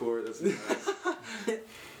on the court. That's nice.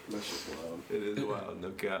 That shit's wild. It is wild, no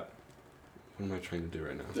cap. What am I trying to do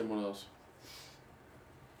right now? Then what else?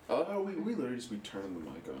 Oh, we literally just be turning the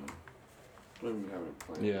mic on. When we have it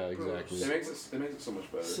playing. Yeah, exactly. It makes it so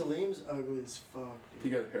much better. Salim's ugly as fuck.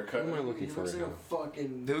 He got a haircut. What am I looking He for looks right like now? a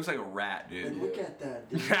fucking. He looks like a rat, dude. Like, look at that,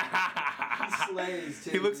 dude. He slays, too.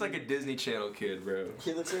 He looks dude. like a Disney Channel kid, bro.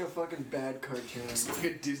 He looks like a fucking bad cartoon. It's like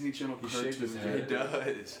a Disney Channel He cartoon. shaved his He head.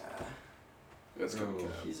 does. That's good. Oh.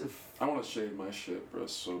 He's a. I want to shave my shit, bro,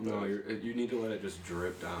 so bad. No, you need to let it just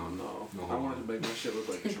drip down. No. No. I wanted to make my shit look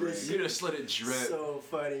like Drake. You just let it drip. So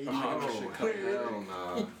funny. Oh, hell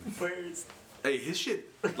no. Where's Hey, his shit,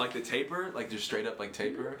 like the taper, like just straight up like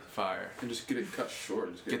taper, fire. And just get it cut short.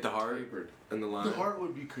 And just Get the heart tapered. and the line. The heart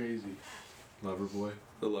would be crazy. Lover boy.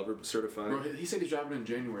 The lover certified. Bro, he said he's dropping in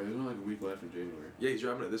January. There's only like a week left in January. Yeah, he's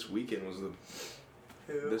dropping it this weekend.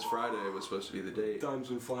 This Friday was supposed to be the date. Time's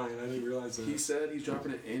been flying. I didn't realize that. He said he's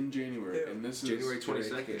dropping it in January, Yeah. and this is January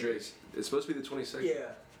 22nd. Drake. It's supposed to be the 22nd. Yeah.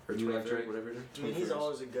 Or You like 23rd, Drake? whatever it is. I mean, he's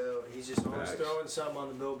always a go. He's just always Facts. throwing something on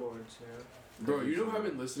the billboards, you know? Bro, you know what I've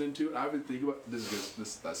been listening to? I've been thinking about this. Is good.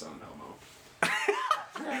 That sounds Elmo.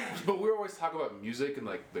 But we always talk about music and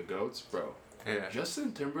like the goats, bro. Yeah.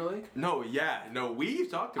 Justin Timberlake. No, yeah. No, we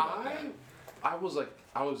talked about that. I was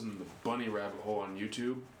in the bunny rabbit hole on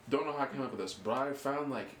YouTube. Don't know how I came up with this, but I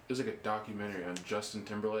found like it was like a documentary on Justin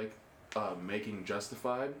Timberlake making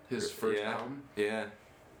Justified, his first album. Yeah.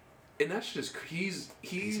 And that's just he's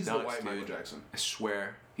He's the nuts, white Michael dude. Jackson. I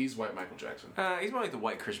swear. He's white Michael Jackson. He's more like the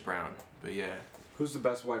white Chris Brown, but yeah. Who's the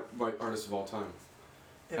best white artist of all time?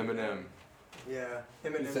 Eminem. Yeah.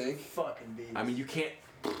 Eminem's a think? fucking beast. I mean, you can't.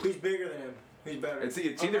 Who's bigger than him? Who's better? It's I'm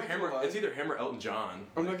either not him gonna or lie. it's either him or Elton John.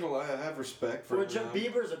 I'm not gonna lie. I have respect for Well, Eminem.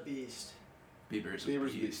 Bieber's a beast. Bieber's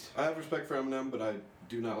Bieber's beast. I have respect for Eminem, but I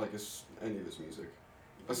do not like any of his music.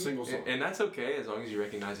 A single song. And that's okay as long as you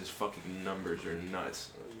recognize his fucking numbers are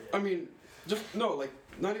nuts. I mean, just no, like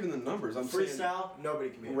not even the numbers. I'm saying Freestyle, nobody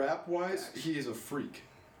can be. rap wise, he is a freak.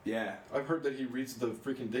 Yeah. I've heard that he reads the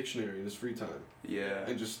freaking dictionary in his free time Yeah.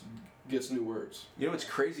 and just gets new words. You know what's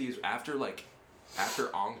crazy is after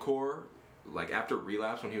Encore, like after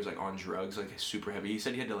Relapse when he was like on drugs, like super heavy, he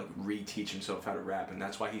said he had to like reteach himself how to rap, and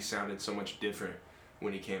that's why he sounded so much different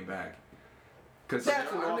when he came back. Cause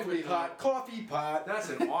That's an awfully hot coffee pot. That's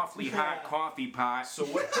an awfully hot coffee pot. So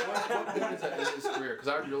what point is that in his career? Because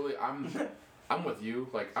I'm with you.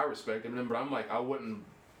 Like I respect Eminem, but I'm like I wouldn't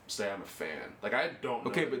say I'm a fan. Like I don't.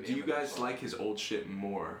 Okay, know but do you Eminem guys song. like his old shit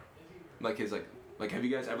more? Like his like have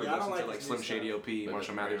you guys ever Yeah, I don't listened to like like his Slim new Shady stuff. LP, Like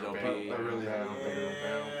Marshall the Mathers bam, LP? I really haven't.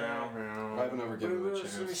 I haven't ever given him a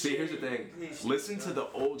chance. See, here's the thing. Listen to the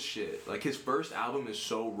old shit. Like his first album is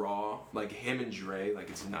so raw. Like him and Dre, like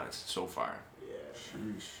it's nuts. So far, Yeah.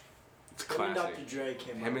 Sheesh. it's Him and classic. Dr. Dre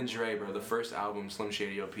came Him out. and Dre, bro. The first album, Slim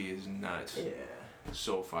Shady LP, is nuts. Yeah.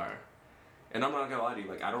 So fire. And I'm not gonna lie to you,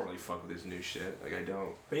 like I don't really fuck with his new shit. Like I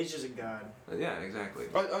don't. But he's just a god. Yeah, exactly.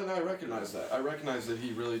 I recognize that. I recognize that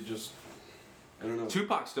he really just. I don't know.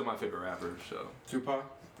 Tupac's still my favorite rapper, so Tupac?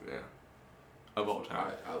 yeah. Of all I time.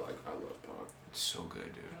 love Pac. It's so good,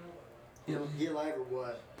 dude. He alive or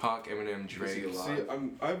what? Pac, Eminem, Drake. Is he alive? See,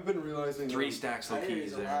 I've been realizing. Three stacks I like think he's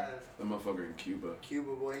he's there. alive. The motherfucker in Cuba.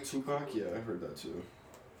 Cuba boy. Tupac? Yeah, I heard that too.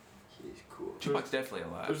 He's cool. Tupac's definitely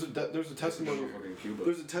alive. There's a testimony. Motherfucker in Cuba.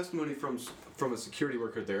 There's a testimony from a security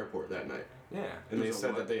worker at the airport that night, Yeah. and they There's a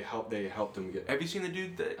said what? that they helped him get. Have you seen the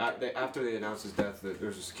dude that? After they announced his death, that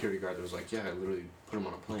there's a security guard that was like, "Yeah, I literally put him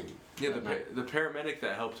on a plane." Yeah, that night. the paramedic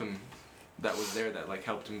that helped him, that was there, that like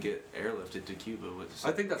helped him get airlifted to Cuba was.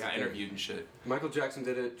 I think that's got the thing. interviewed and shit. Michael Jackson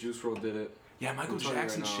did it. Juice WRLD did it. Yeah, Michael I'm telling you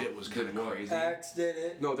Jackson right now, shit was kind did of what? crazy. Axe did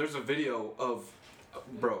it. No, there's a video of,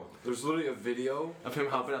 bro. There's literally a video. Of him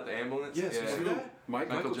helping out the ambulance. Yes, Yeah. you see that?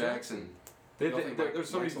 Michael Jackson. They, don't think there's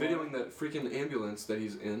somebody Mike's alive? videoing that freaking ambulance that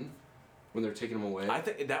he's in when they're taking him away. I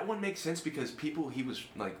think that one makes sense because people he was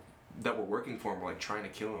like that were working for him were like trying to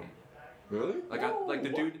kill him. Really? Like the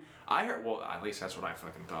dude. I heard. Well, at least that's what I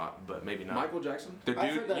fucking thought, but maybe not. Michael Jackson. The I've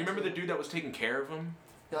dude. heard that You remember too. the dude that was taking care of him?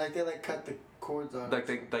 Yeah, like they cut the cords on.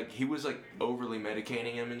 Like he was like overly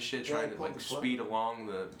medicating him and shit, Yeah, trying like to like pulled the plug. speed along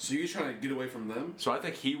the. So you're trying to get away from them? So I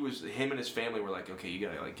think him and his family were like, okay, you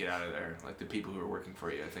gotta like get out of there. Like the people who are working for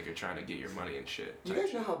you, I think are trying to get your money and shit. You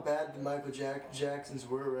guys know how bad the Michael Jacksons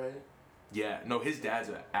were, right? Yeah, no, his dad's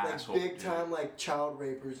an asshole. Like big dude. time, like child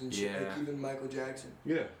rapers and shit. Yeah. Like even Michael Jackson.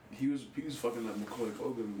 Yeah. He was fucking that Macaulay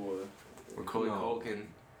Culkin boy. Macaulay No. Culkin.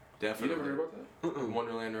 Definitely. You never heard about that?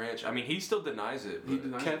 Wonderland Ranch. I mean, he still denies it. He but-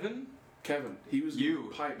 denied Kevin? Kevin. He was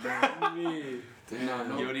You. getting piped down. Me. Nah,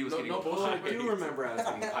 no, Yodi was no, getting no Oh, I bullshit. do remember I was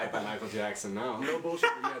getting piped by Michael Jackson now. No bullshit.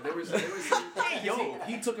 But yeah, there was Hey, yo.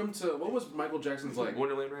 he took him to what was Michael Jackson's like?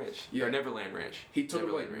 Wonderland Ranch. Yeah. Or Neverland Ranch. He took him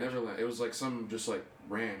Neverland like Ranch. Neverland. It was like some just like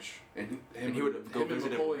ranch, and And he would go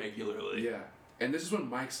visit him McCoy- regularly. Yeah, and this is when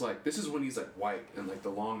Mike's like, this is when he's like white and like the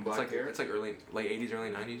long black hair, It's like late 80s, early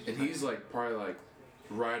 90s. and he's like probably like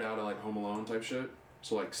right out of like Home Alone type shit.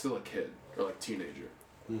 So like still a kid or like teenager.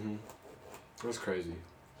 Mm-hmm. That's crazy.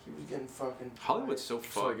 He was getting fucking. Hollywood's so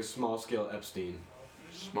It's like fucked. a small scale Epstein.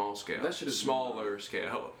 Small scale. That shit is- smaller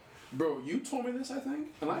scale. Bro, you told me this, I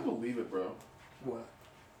think, and I believe it, bro. What?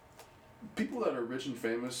 People that are rich and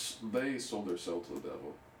famous, they sold their soul to the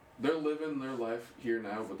devil. They're living their life here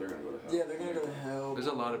now, but they're gonna go to hell. Yeah, they're gonna go to hell. There's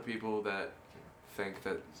a lot of people that think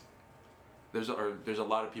that there's a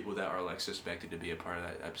lot of people that are like suspected to be a part of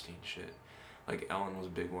that Epstein shit. Like Ellen was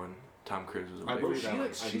a big one. Tom Cruise was a I big Bro, one. believe she that like one.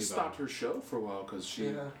 I she believe stopped that her show for a while because she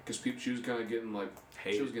Yeah. she was kind of getting like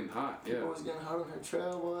she was getting hot. Yeah. People was getting hot on her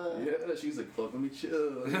trail, boy. Yeah, she's like, fuck, let me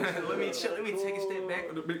chill. Let me take a step back.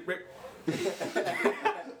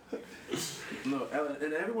 No, Ellen,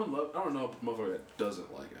 and everyone love. I don't know a motherfucker that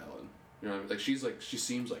doesn't like Ellen. You know, what I mean? Like she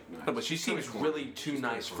seems like nice. No, but she seems corny. really too She's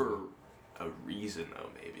nice kinda for a reason though,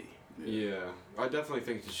 maybe. Yeah, I definitely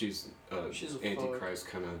think that she's She's a Antichrist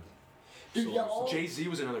kind of. Dude, yeah, all- Jay-Z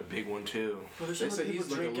was another big one too. Well, there's They some say people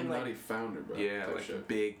he's like drinking Illuminati founder, bro. Yeah, type like shit.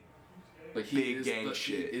 big Like he big is gang the,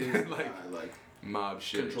 shit. He is the Like- guy, like mob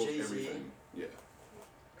shit. controls Jay-Z. everything. Yeah,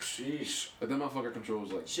 Sheesh. like that motherfucker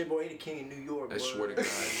controls like. Shit, boy, he the king of New York. I swear to God,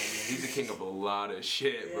 he's the king of a lot of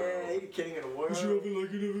shit, bro. Yeah, he the king of the world. like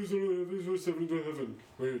you never saw heaven to heaven.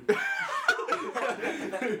 Wait.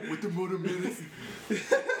 With the motor minutes.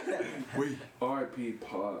 Wait, R.I.P.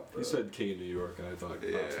 Pop. You said King of New York, and I thought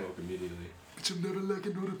Yeah. Pop Smoke immediately. bitch, I'm never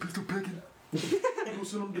lacking no the pistol packing. Go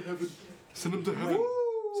send him to heaven. Send him to heaven.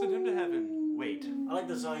 Send him to heaven. Wait. I like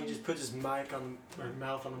the song. He just puts his mic on, or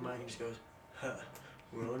mouth on the mic, and just goes, "Huh,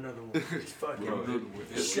 roll another one." Just fucking. Bro,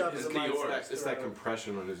 Just shoves It's, the mic. it's, in that, his it's that throat.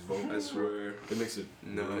 compression on his vocal. I swear. It makes it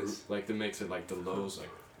Nuts. like it makes it like the lows like.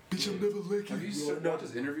 Bitch, I'm never lacking. Have you watched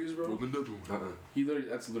his interviews, bro? Roll another one. He literally,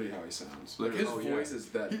 that's literally how he sounds. Like his Oh, yeah. voice is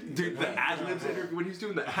that. Dude, the ad libs interview when he's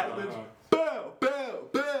doing the ad libs. Uh-huh. Bow, bow,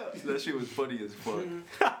 bow. That shit was funny as fuck.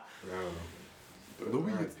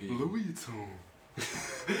 Louis, R.I.P. Louis Vuitton.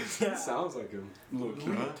 It sounds like him. Look,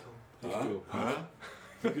 you could do a pop.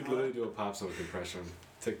 You could literally do a Pop Smoke impression.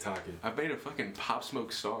 TikTok it. I made a fucking Pop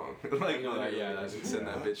Smoke song. Like, I know that, yeah, I that's- should send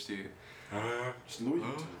that bitch to you. It's Louis.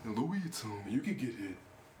 Louis Vuitton. You could get hit.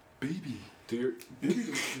 Baby. Do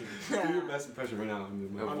your best impression right now.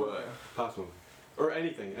 Of what? Pop Smoke. Or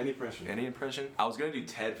anything, any impression. Any impression? I was gonna do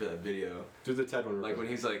Ted for that video. Do the Ted one. real Like when quick.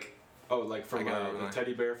 he's like, Oh, like from I got it, the like-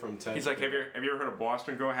 teddy bear from Ted. He's like, have you ever heard a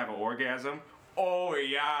Boston girl have an orgasm? Oh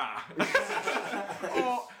yeah.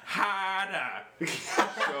 Oh harder.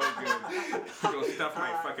 So good. I'm gonna stuff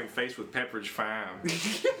my fucking face with Pepperidge Farm.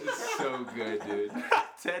 it's so good, dude.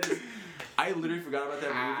 Ted is. I literally forgot about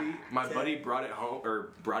that movie. My buddy brought it home or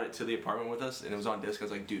brought it to the apartment with us, and it was on disc. I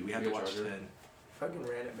was like, dude, we have to You got a watch charger? Ted. Fucking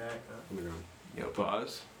ran it back, huh? On the ground. Yo,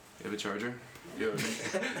 pause. You have a charger? Yo,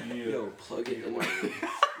 Yo, plug it in.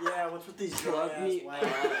 Yeah, what's with these Plug dry-ass me wires?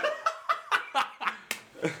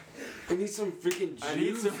 I need some freaking juice I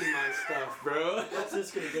need some- in my stuff, bro. What's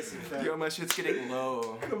this gonna get some fat? Yo, my shit's getting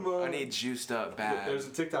low. Come on. I need juiced up bad. There's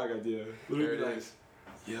a TikTok idea. There Literally it like, is.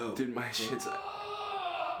 Yo. Dude, my shit's.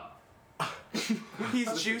 He's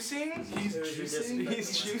juicing? He's juicing?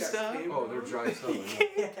 He's juiced up? Oh, they're dry stuff.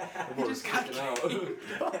 He just got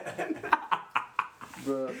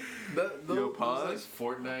Bro, Yo, pause.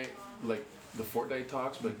 like Fortnite, like the Fortnite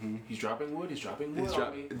talks, but he's dropping wood. He's dropping wood He's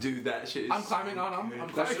on me. Dude, that shit is. I'm climbing on him. I'm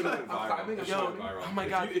That climbing. should have been I'm viral. climbing. That I'm should have climbing. been viral. Oh my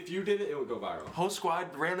God. If you did it, it would go viral. Whole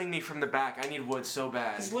squad railing me from the back. I need wood so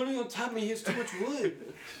bad. He's literally on top of me. He has too much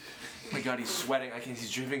wood. Oh my God, he's sweating.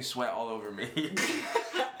 He's dripping sweat all over me.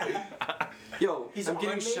 Yo, He's I'm on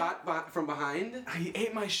getting me? shot from behind. He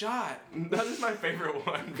ate my shot. That is my favorite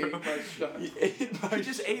one, bro. He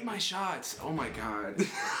just ate my shots. Oh my God.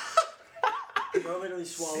 Bro literally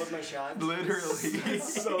swallowed my shot. Literally.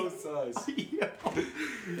 so sus.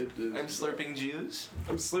 I'm slurping juice.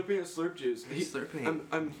 I'm slurping a slurp juice. Slurping.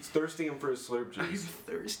 I'm thirsting him for a slurp I'm juice.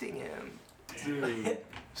 thirsting him. Dude.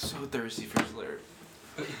 So thirsty for slurp.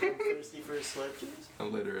 Thirsty for a slurp juice?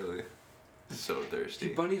 I'm literally so He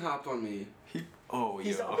thirsty. bunny hopped on me. Oh,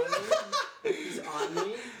 He's yo. on me. He's on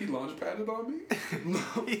me. He launch padded on me.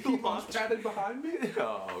 He He launch padded behind me.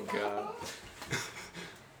 Oh, God.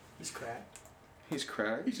 He's cracked. He's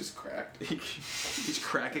cracked. He's just cracked. He's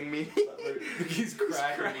cracking me. He's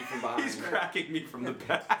cracking me from behind. He's cracking me from the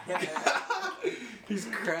back. He's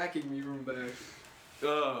cracking me from back. Ugh.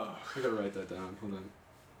 I gotta write that down. Hold on.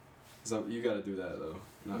 So you gotta do that though.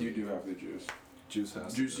 Not You me. do have the juice. Juice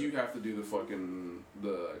has. Juice, to do you have to do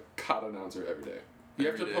the COD announcer every day. You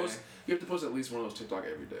have to Every post. day. You have to post at least one of those TikTok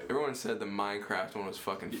every day. Everyone said the Minecraft one was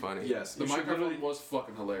fucking funny. Yes. The you should Minecraft literally- one was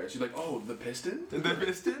fucking hilarious. You're like, oh, the piston? The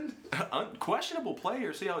Piston? Questionable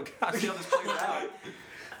player. See how this plays out.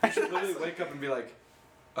 You should literally wake up and be like,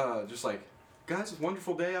 just like, guys, it's a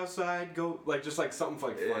wonderful day outside. Go like just like something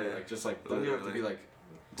like funny, Yeah. like just like don't even have to be like.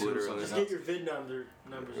 Literally. Just get your vid numbers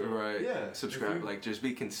up. Right. Yeah. Subscribe. If you- Like, just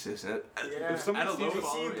be consistent. Yeah. If somebody At a sees, low if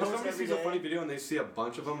following. somebody Post every sees a day. funny video and they see a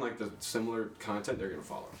bunch of them like the similar content, they're gonna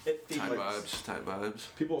follow. It feeds. Tight vibes. Tight vibes.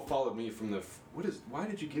 People followed me from the. Why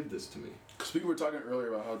did you give this to me? Because we were talking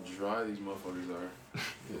earlier about how dry these motherfuckers are.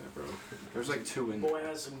 Yeah, bro. There's like 2 in Boy there.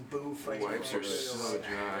 has some boo fights. Wipes are so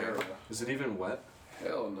dry. Is it even wet?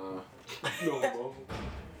 Hell no. No, bro.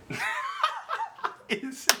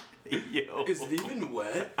 Is Is it even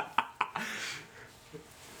wet?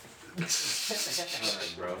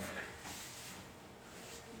 Alright, bro.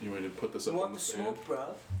 You want me to put this You up on want the the stand? smoke,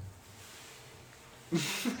 bro?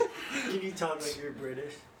 Can you talk like you're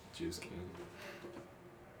British? Juice can.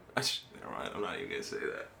 Alright, I'm not even gonna say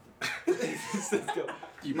that. Let's go.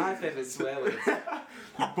 You my favorite swear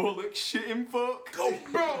You bullock shitting fuck. Oh,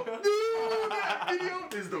 bro, dude, that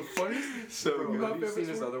video is the funniest. So Bro, good. have you seen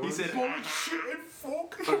this other one? He said, Bullet shit and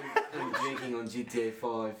fuck. I'm drinking on GTA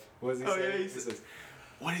 5. What does he Oh, say? yeah, he He says- says,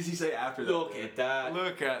 what does he say after that? look at that.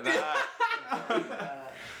 Look at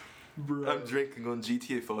that. I'm drinking on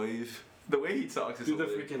GTA 5. The way he talks is Do the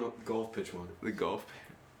hilarious. freaking golf pitch one. The golf.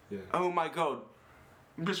 Yeah. Oh my god.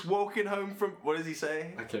 I'm just walking home from. What does he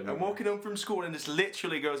say? I can't I'm remember. walking home from school and just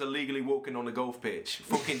literally goes illegally walking on a golf pitch.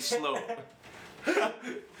 Fucking slow.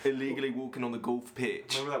 Illegally walking on the golf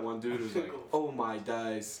pitch. Remember that one dude who was like, oh my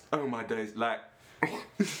days. Oh my days, like.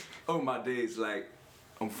 Oh my days, like.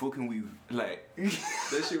 I'm fucking with. Like.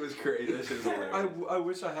 That shit was crazy. That shit was hilarious. I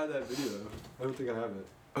wish I had that video. I don't think I have it.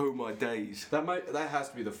 Oh my days. That has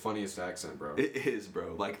to be the funniest accent, bro. It is,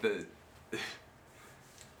 bro. Like the.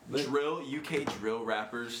 UK drill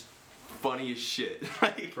rappers, funny as shit.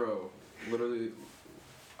 Like, Bro, literally,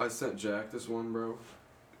 I sent Jack this one, bro.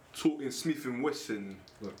 talking Smith and Wesson.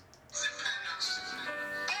 Look.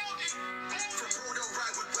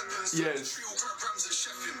 Yes.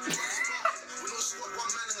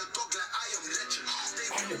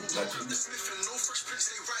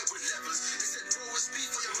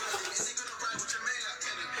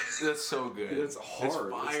 That's so good. It's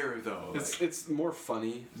hard. It's fire though. It's more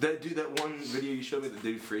funny. That dude, that one video you showed me, the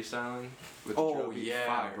dude freestyling with the Oh, drill beat, yeah,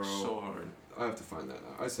 fire, bro. so hard. I have to find that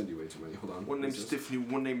now. I send you way too many. Hold on. One named What's this? Stephanie,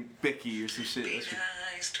 one named Becky or some shit. That's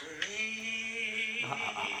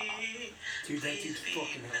Dude, that dude's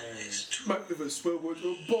fucking hilarious. Might never swear words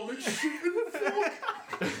of bullet shit and fuck.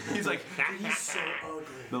 He's like, Dude, he's so ugly.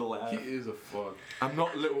 the laugh. He is a fuck. I'm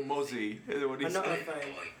not little Mozzie. Is what he I'm not a said. fan.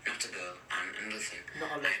 Not a girl. I'm nothing. Not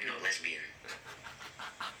a I'm lesbian. not lesbian.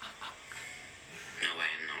 No, I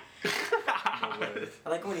am not. I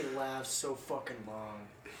like when he laughs so fucking long.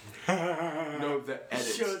 No, the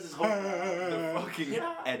edits. Shows his whole The laugh. fucking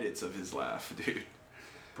Yeah. edits of his laugh, dude.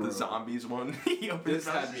 Bro. The zombies one. He opened This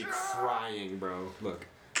his mouth. had me crying, bro. Look.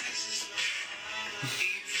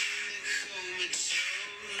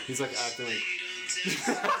 He's like acting like.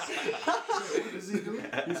 What is he doing?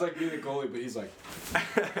 He's like being a goalie, but he's like.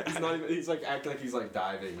 He's not even. He's like acting like he's like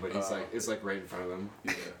diving, but he's like it's like right in front of him.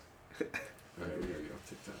 Yeah. Alright, here we go.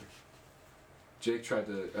 TikTok. Jake tried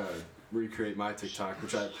to recreate my TikTok,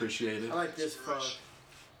 which I appreciated. I like this fuck.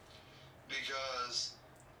 Because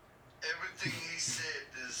everything he said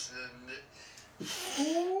is shape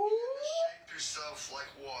yourself like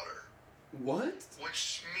water. What?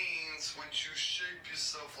 Which means when you shape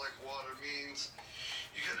yourself like water means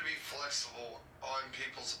you gotta be flexible on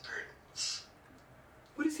people's appearance.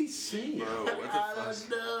 What is he saying? Bro, what the I fuck? don't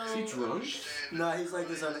know. Is he drunk? Understand Nah, he's like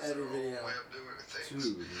this on it's the every wrong video. way of doing things.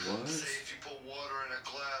 Dude, what? Say if you put water in a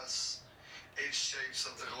glass, it shapes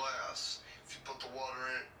of the glass. If you put the water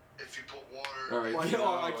in, if you put water. Alright, Why-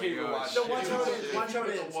 no, I can't even Oh, watch No, it. watch how it is. Watch how it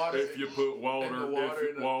is. If you put water, And the water if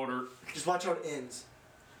you in a- water. Just watch how it ends.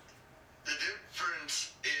 The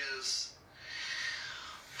difference is,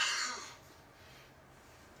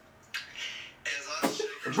 as I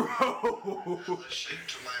shape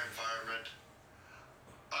to my environment,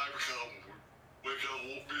 I become a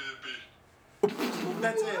little baby.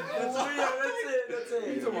 That's it. That's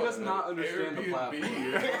it. He does not understand the platform.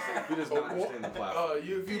 He does not understand the platform.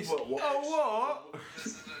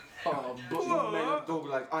 What? Man, dog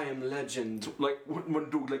like I am legend. Like one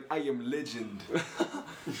dude, like I am legend.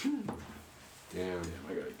 Damn.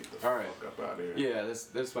 I gotta get the All right. fuck up out of here. Yeah,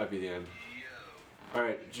 this might be the end. All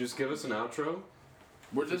right, just give us an outro.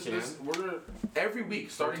 We're just we're gonna every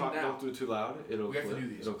week starting Don't now. Don't do it too loud. It'll We have to clip. do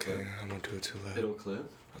these. It'll clip. I'm gonna do it too loud. It'll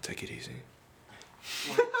clip. I'll take it easy.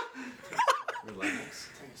 Relax.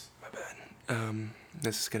 My bad.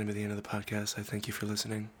 This is gonna be the end of the podcast. I thank you for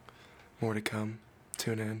listening. More to come.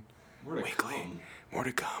 Tune in. More to Weekly. come. More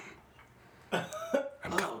to come.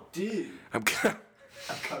 Oh, dude. I'm coming.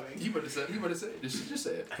 You better say it. Just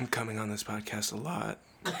say it. I'm coming on this podcast a lot.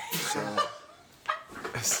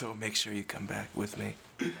 So make sure you come back with me.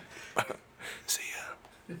 See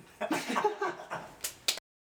ya.